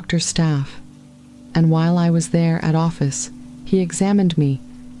to the doctor's staff, and while I was there at office, he examined me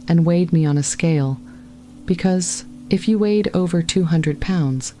and weighed me on a scale, because if you weighed over 200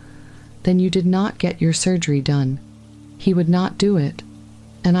 pounds, then you did not get your surgery done. He would not do it,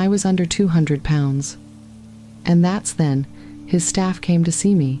 and I was under 200 pounds. And that's then his staff came to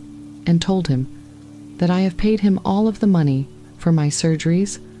see me and told him that I have paid him all of the money for my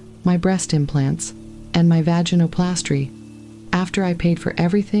surgeries, my breast implants, and my vaginoplasty. After I paid for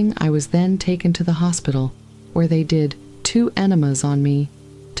everything, I was then taken to the hospital, where they did 2 enemas on me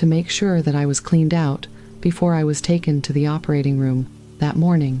to make sure that I was cleaned out before I was taken to the operating room that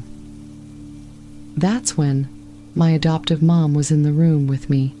morning. That's when my adoptive mom was in the room with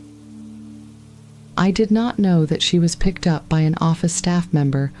me. I did not know that she was picked up by an office staff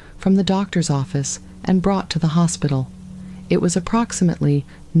member from the doctor's office and brought to the hospital. It was approximately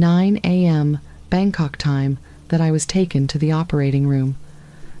 9 a.m. Bangkok time that I was taken to the operating room.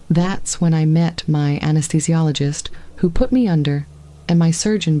 That's when I met my anesthesiologist, who put me under, and my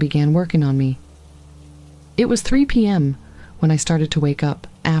surgeon began working on me. It was 3 p.m. when I started to wake up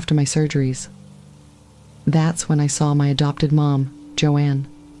after my surgeries. That's when I saw my adopted mom, Joanne,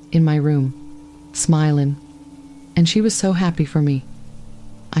 in my room, smiling, and she was so happy for me.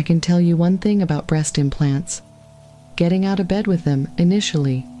 I can tell you one thing about breast implants. Getting out of bed with them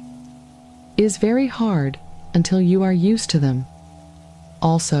initially is very hard until you are used to them.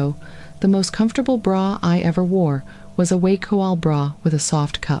 Also, the most comfortable bra I ever wore was a Wakehoal bra with a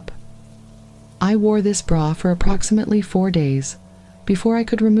soft cup. I wore this bra for approximately 4 days before I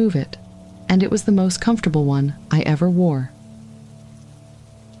could remove it, and it was the most comfortable one I ever wore.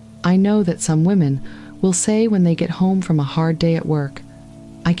 I know that some women will say when they get home from a hard day at work,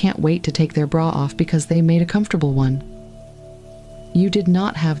 I can't wait to take their bra off because they made a comfortable one. You did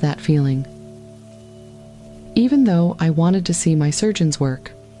not have that feeling. Even though I wanted to see my surgeon's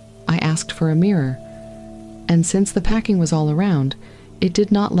work, I asked for a mirror, and since the packing was all around, it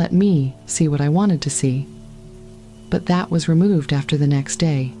did not let me see what I wanted to see. But that was removed after the next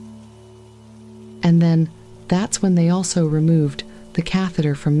day. And then that's when they also removed the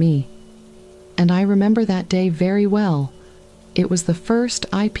catheter from me. And I remember that day very well. It was the first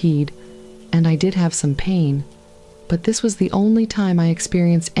I peed, and I did have some pain, but this was the only time I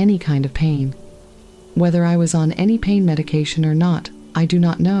experienced any kind of pain. Whether I was on any pain medication or not, I do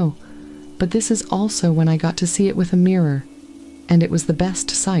not know, but this is also when I got to see it with a mirror, and it was the best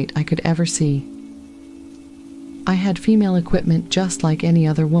sight I could ever see. I had female equipment just like any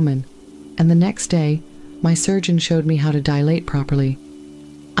other woman, and the next day, my surgeon showed me how to dilate properly.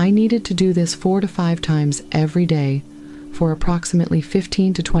 I needed to do this 4 to 5 times every day for approximately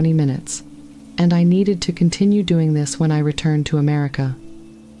 15 to 20 minutes, and I needed to continue doing this when I returned to America.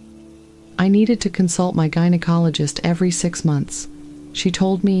 I needed to consult my gynecologist every 6 months. She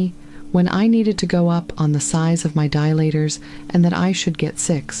told me when I needed to go up on the size of my dilators and that I should get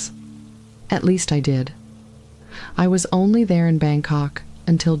 6. At least I did. I was only there in Bangkok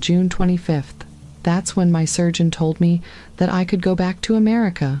until June 25th. That's when my surgeon told me that I could go back to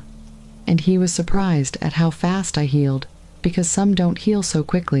America, and he was surprised at how fast I healed, because some don't heal so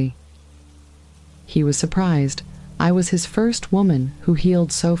quickly. He was surprised. I was his first woman who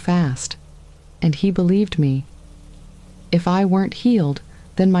healed so fast, and he believed me. If I weren't healed,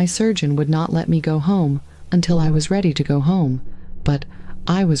 then my surgeon would not let me go home until I was ready to go home, but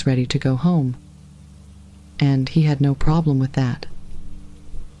I was ready to go home. And he had no problem with that.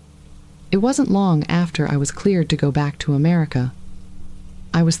 It wasn't long after I was cleared to go back to America.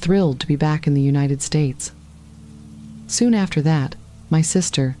 I was thrilled to be back in the United States. Soon after that, my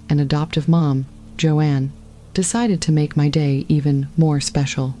sister and adoptive mom, Joanne, decided to make my day even more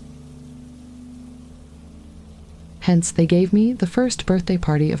special. Hence, they gave me the first birthday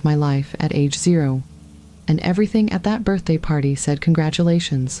party of my life at age 0, and everything at that birthday party said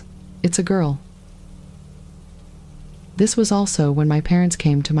congratulations, it's a girl. This was also when my parents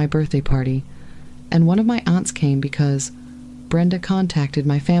came to my birthday party, and one of my aunts came because Brenda contacted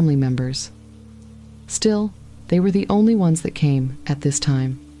my family members. Still, they were the only ones that came at this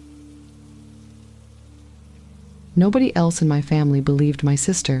time. Nobody else in my family believed my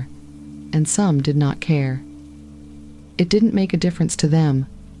sister, and some did not care. It didn't make a difference to them,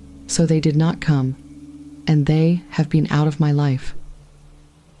 so they did not come, and they have been out of my life.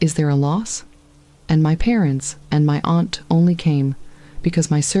 Is there a loss? And my parents and my aunt only came because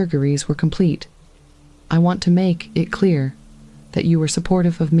my surgeries were complete. I want to make it clear that you were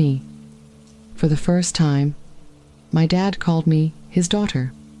supportive of me. For the first time, my dad called me his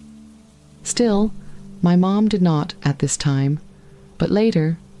daughter. Still, my mom did not at this time, but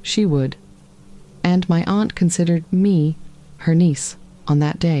later she would. And my aunt considered me her niece on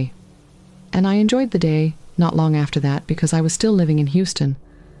that day. And I enjoyed the day not long after that because I was still living in Houston.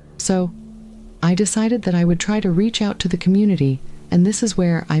 So I decided that I would try to reach out to the community, and this is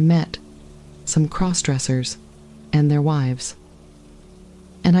where I met some crossdressers and their wives.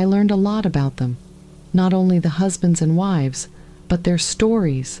 And I learned a lot about them, not only the husbands and wives, but their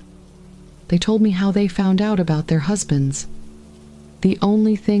stories. They told me how they found out about their husbands. The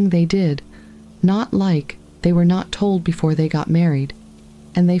only thing they did, not like they were not told before they got married,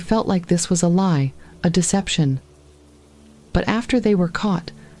 and they felt like this was a lie, a deception. But after they were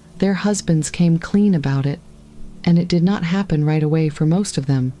caught, their husbands came clean about it, and it did not happen right away for most of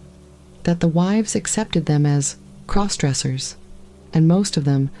them, that the wives accepted them as crossdressers, and most of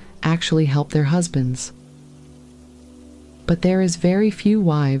them actually helped their husbands. But there is very few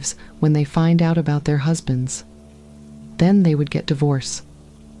wives when they find out about their husbands. Then they would get divorce.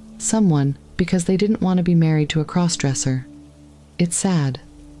 Someone because they didn't want to be married to a crossdresser. It's sad,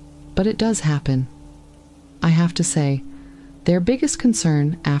 but it does happen. I have to say, their biggest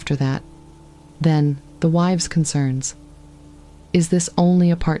concern after that, then the wives' concerns. Is this only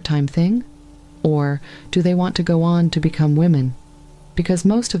a part-time thing? Or do they want to go on to become women? Because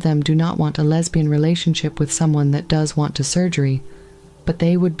most of them do not want a lesbian relationship with someone that does want to surgery, but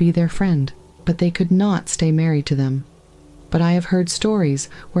they would be their friend, but they could not stay married to them. But I have heard stories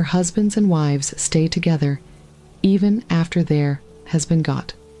where husbands and wives stay together even after there has been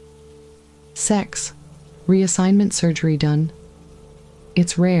got sex, reassignment surgery done.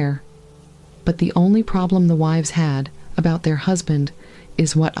 It's rare, but the only problem the wives had about their husband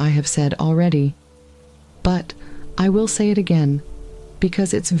is what I have said already. But I will say it again,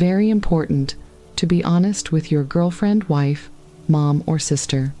 because it's very important to be honest with your girlfriend, wife, mom, or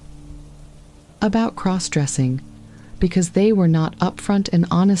sister about cross-dressing, because they were not upfront and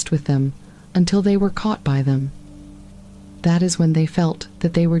honest with them until they were caught by them. That is when they felt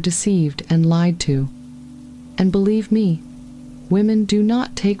that they were deceived and lied to. And believe me, women do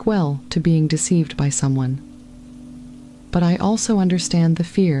not take well to being deceived by someone. But I also understand the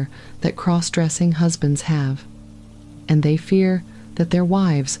fear that cross-dressing husbands have, and they fear that their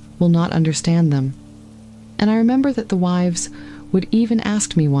wives will not understand them. And I remember that the wives would even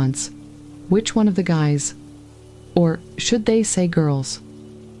ask me once, which one of the guys, or should they say girls?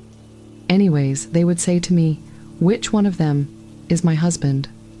 Anyways, they would say to me, which one of them is my husband?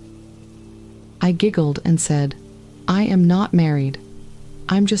 I giggled and said, I am not married.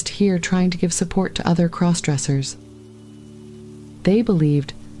 I'm just here trying to give support to other cross-dressers. They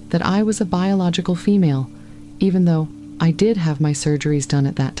believed that I was a biological female, even though I did have my surgeries done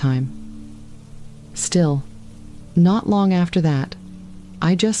at that time. Still, not long after that,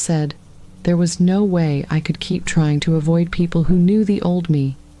 I just said there was no way I could keep trying to avoid people who knew the old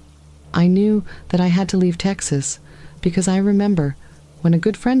me. I knew that I had to leave Texas because I remember when a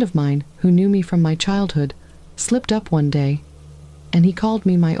good friend of mine who knew me from my childhood slipped up one day, and he called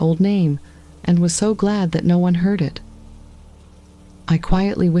me my old name and was so glad that no one heard it. I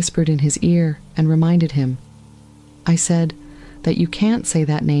quietly whispered in his ear and reminded him. I said that you can't say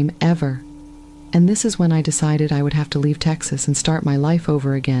that name ever, and this is when I decided I would have to leave Texas and start my life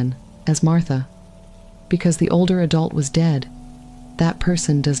over again as Martha, because the older adult was dead. That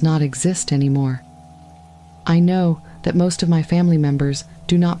person does not exist anymore. I know that most of my family members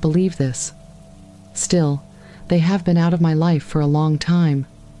do not believe this. Still, they have been out of my life for a long time.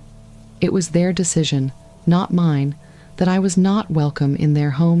 It was their decision, not mine, that I was not welcome in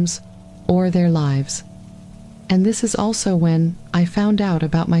their homes or their lives. And this is also when I found out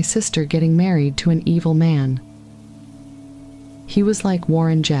about my sister getting married to an evil man. He was like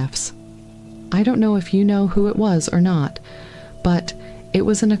Warren Jeffs. I don't know if you know who it was or not, but it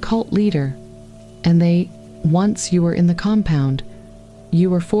was an occult leader, and once you were in the compound, You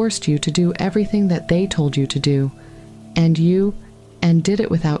were forced to do everything that they told you to do, and did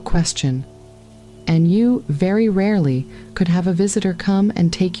it without question. And you very rarely could have a visitor come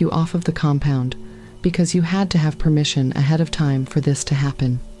and take you off of the compound, because you had to have permission ahead of time for this to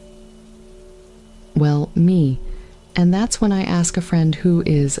happen. Well, me, and that's when I ask a friend who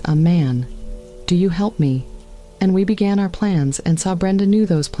is a man, "Do you help me?" And we began our plans and saw Brenda knew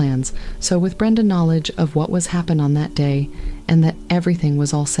those plans, so with Brenda knowledge of what was happen on that day and that everything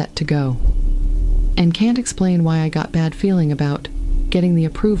was all set to go. And can't explain why I got bad feeling about getting the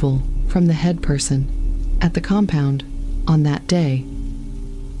approval from the head person at the compound on that day.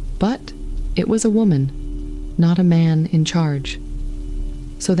 But it was a woman, not a man in charge.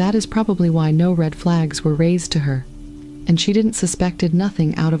 So that is probably why no red flags were raised to her, and she didn't suspected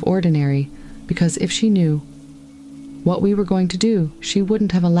nothing out of ordinary, because if she knew what we were going to do, she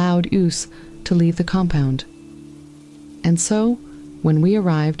wouldn't have allowed us to leave the compound. And so, when we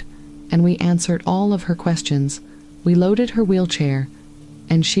arrived and we answered all of her questions, we loaded her wheelchair,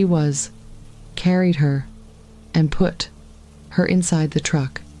 and she was carried her and put her inside the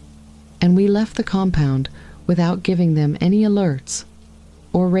truck. And we left the compound without giving them any alerts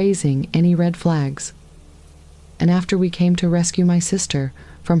or raising any red flags. And after we came to rescue my sister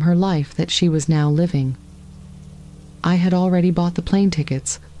from her life that she was now living, I had already bought the plane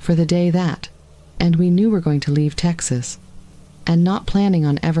tickets for the day that, and we knew we're going to leave Texas, and not planning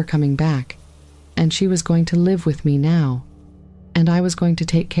on ever coming back, and she was going to live with me now, and I was going to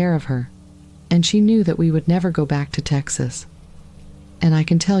take care of her, and she knew that we would never go back to Texas. And I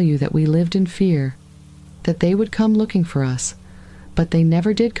can tell you that we lived in fear that they would come looking for us, but they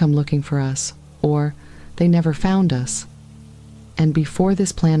never did come looking for us, or they never found us. And before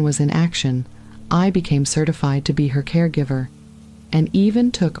this plan was in action, I became certified to be her caregiver, and even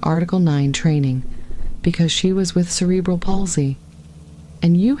took Article 9 training, because she was with cerebral palsy.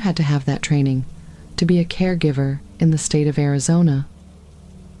 And you had to have that training to be a caregiver in the state of Arizona.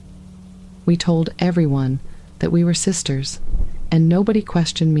 We told everyone that we were sisters, and nobody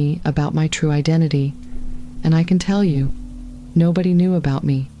questioned me about my true identity. And I can tell you, nobody knew about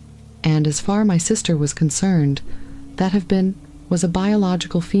me. And as far as my sister was concerned, was a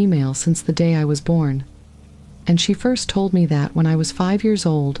biological female since the day I was born. And she first told me that when I was 5 years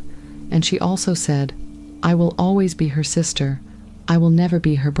old, and she also said, "I will always be her sister. I will never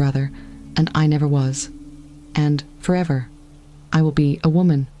be her brother," and I never was. And forever, I will be a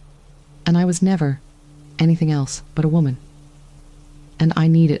woman. And I was never anything else but a woman. And I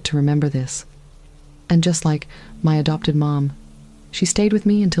need it to remember this. And just like my adopted mom, she stayed with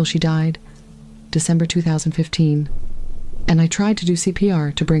me until she died, December 2015, and I tried to do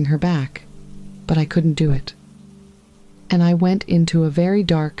CPR to bring her back, but I couldn't do it. And I went into a very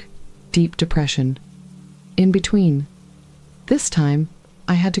dark, deep depression. In between, this time,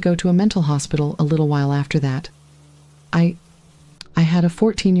 I had to go to a mental hospital a little while after that. I had a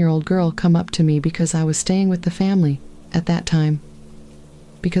 14-year-old girl come up to me because I was staying with the family at that time,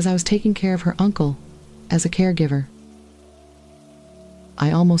 because I was taking care of her uncle as a caregiver.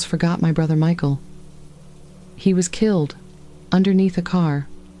 I almost forgot my brother Michael. He was killed underneath a car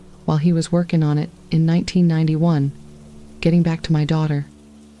while he was working on it in 1991, getting back to my daughter.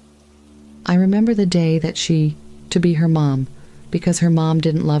 I remember the day that she, to be her mom, because her mom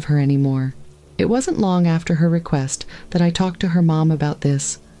didn't love her anymore. It wasn't long after her request that I talked to her mom about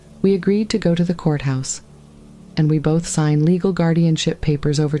this. We agreed to go to the courthouse, and we both signed legal guardianship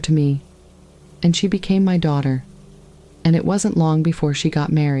papers over to me, and she became my daughter. And it wasn't long before she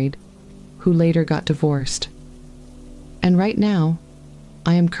got married, who later got divorced. And right now,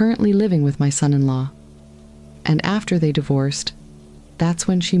 I am currently living with my son-in-law. And after they divorced, that's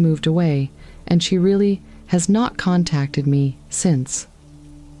when she moved away, and she really has not contacted me since.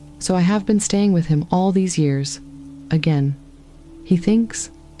 So I have been staying with him all these years. Again, he thinks,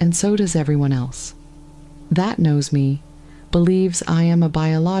 and so does everyone else, that knows me, believes I am a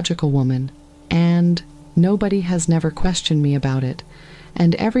biological woman, and nobody has never questioned me about it,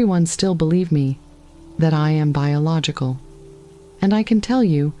 and everyone still believe me that I am biological. And I can tell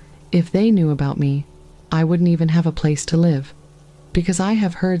you, if they knew about me, I wouldn't even have a place to live, because I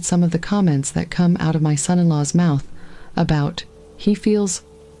have heard some of the comments that come out of my son-in-law's mouth about he feels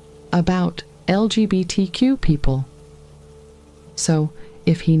about LGBTQ people. So,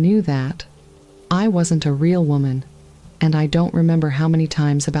 if he knew that, I wasn't a real woman, and I don't remember how many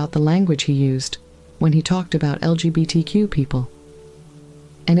times about the language he used when he talked about LGBTQ people.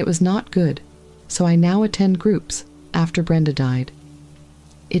 And it was not good, so I now attend groups after Brenda died.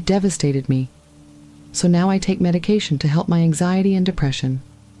 It devastated me, so now I take medication to help my anxiety and depression.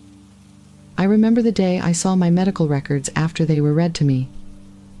 I remember the day I saw my medical records after they were read to me,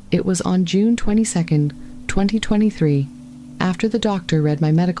 It was on June 22nd, 2023, after the doctor read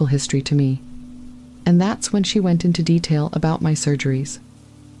my medical history to me, and that's when she went into detail about my surgeries.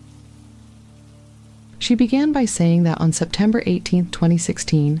 She began by saying that on September 18th,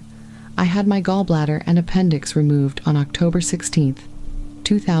 2016, I had my gallbladder and appendix removed on October 16th,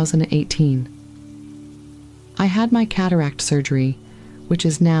 2018. I had my cataract surgery, which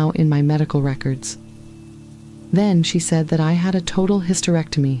is now in my medical records. Then she said that I had a total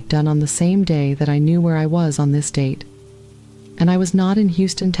hysterectomy done on the same day that I knew where I was on this date. And I was not in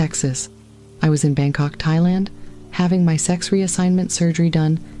Houston, Texas. I was in Bangkok, Thailand, having my sex reassignment surgery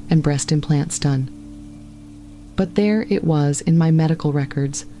done and breast implants done. But there it was in my medical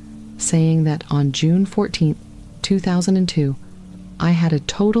records, saying that on June 14th, 2002, I had a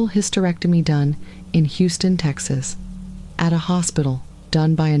total hysterectomy done in Houston, Texas, at a hospital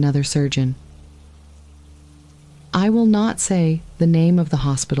done by another surgeon. I will not say the name of the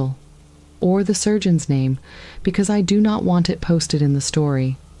hospital or the surgeon's name because I do not want it posted in the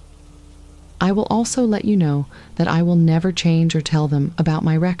story. I will also let you know that I will never change or tell them about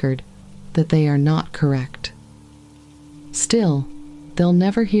my record, that they are not correct. Still, they'll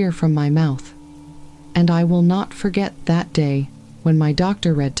never hear from my mouth, and I will not forget that day when my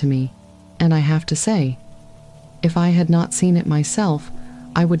doctor read to me, and I have to say, if I had not seen it myself,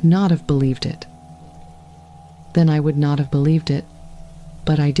 I would not have believed it. Then I would not have believed it,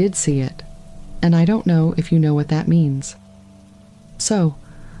 but I did see it, and I don't know if you know what that means. So,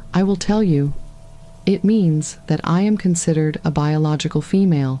 I will tell you, it means that I am considered a biological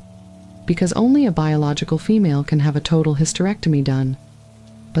female, because only a biological female can have a total hysterectomy done,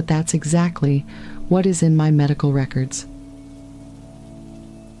 but that's exactly what is in my medical records.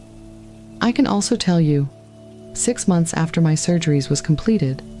 I can also tell you, 6 months after my surgeries was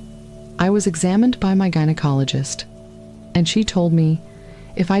completed, I was examined by my gynecologist, and she told me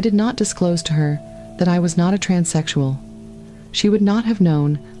if I did not disclose to her that I was not a transsexual, she would not have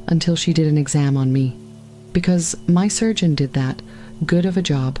known until she did an exam on me, because my surgeon did that good of a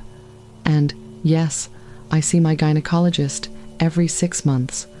job. And yes, I see my gynecologist every 6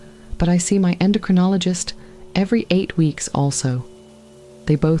 months, but I see my endocrinologist every 8 weeks also.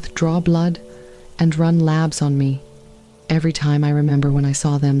 They both draw blood and run labs on me. Every time I remember when I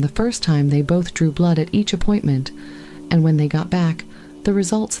saw them the first time, they both drew blood at each appointment, and when they got back the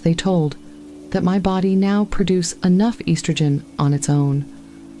results, they told that my body now produced enough estrogen on its own,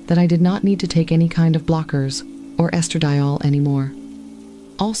 that I did not need to take any kind of blockers or estradiol anymore.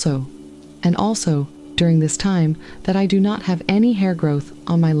 Also during this time, that I do not have any hair growth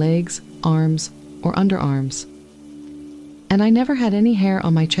on my legs, arms, or underarms. And I never had any hair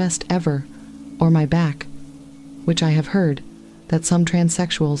on my chest ever, or my back, which I have heard that some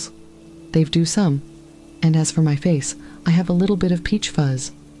transsexuals, they do some. And as for my face, I have a little bit of peach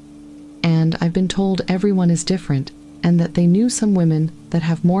fuzz. And I've been told everyone is different, and that they knew some women that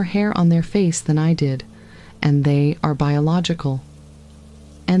have more hair on their face than I did, and they are biological.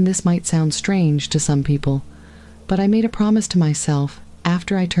 And this might sound strange to some people, but I made a promise to myself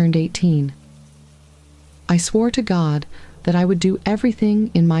after I turned 18. I swore to God that I would do everything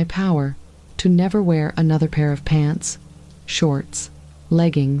in my power to never wear another pair of pants, shorts,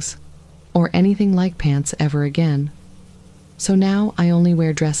 leggings, or anything like pants ever again. So now I only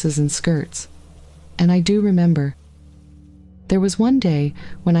wear dresses and skirts. And I do remember, there was one day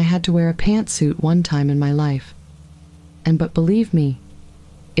when I had to wear a pantsuit one time in my life. But believe me,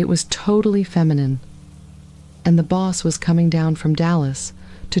 it was totally feminine. And the boss was coming down from Dallas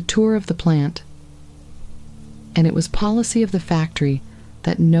to tour of the plant. And it was policy of the factory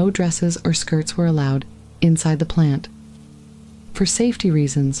that no dresses or skirts were allowed inside the plant. For safety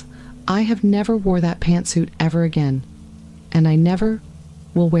reasons, I have never wore that pantsuit ever again, and I never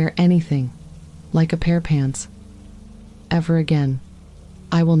will wear anything like a pair of pants ever again.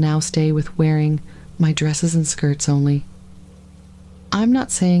 I will now stay with wearing my dresses and skirts only. I'm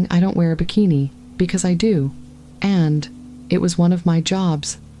not saying I don't wear a bikini, because I do, and it was one of my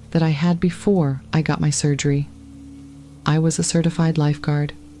jobs that I had before I got my surgery. I was a certified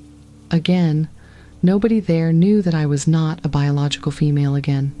lifeguard. Again, nobody there knew that I was not a biological female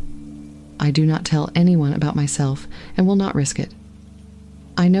again. I do not tell anyone about myself and will not risk it.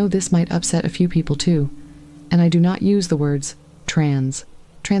 I know this might upset a few people too, and I do not use the words trans,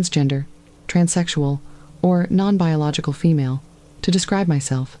 transgender, transsexual, or non-biological female to describe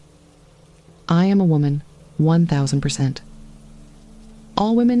myself. I am a woman, 1000%.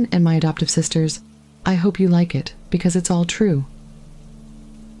 All women and my adoptive sisters, I hope you like it, because it's all true.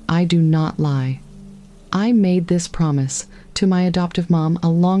 I do not lie. I made this promise to my adoptive mom a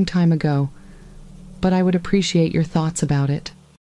long time ago, but I would appreciate your thoughts about it.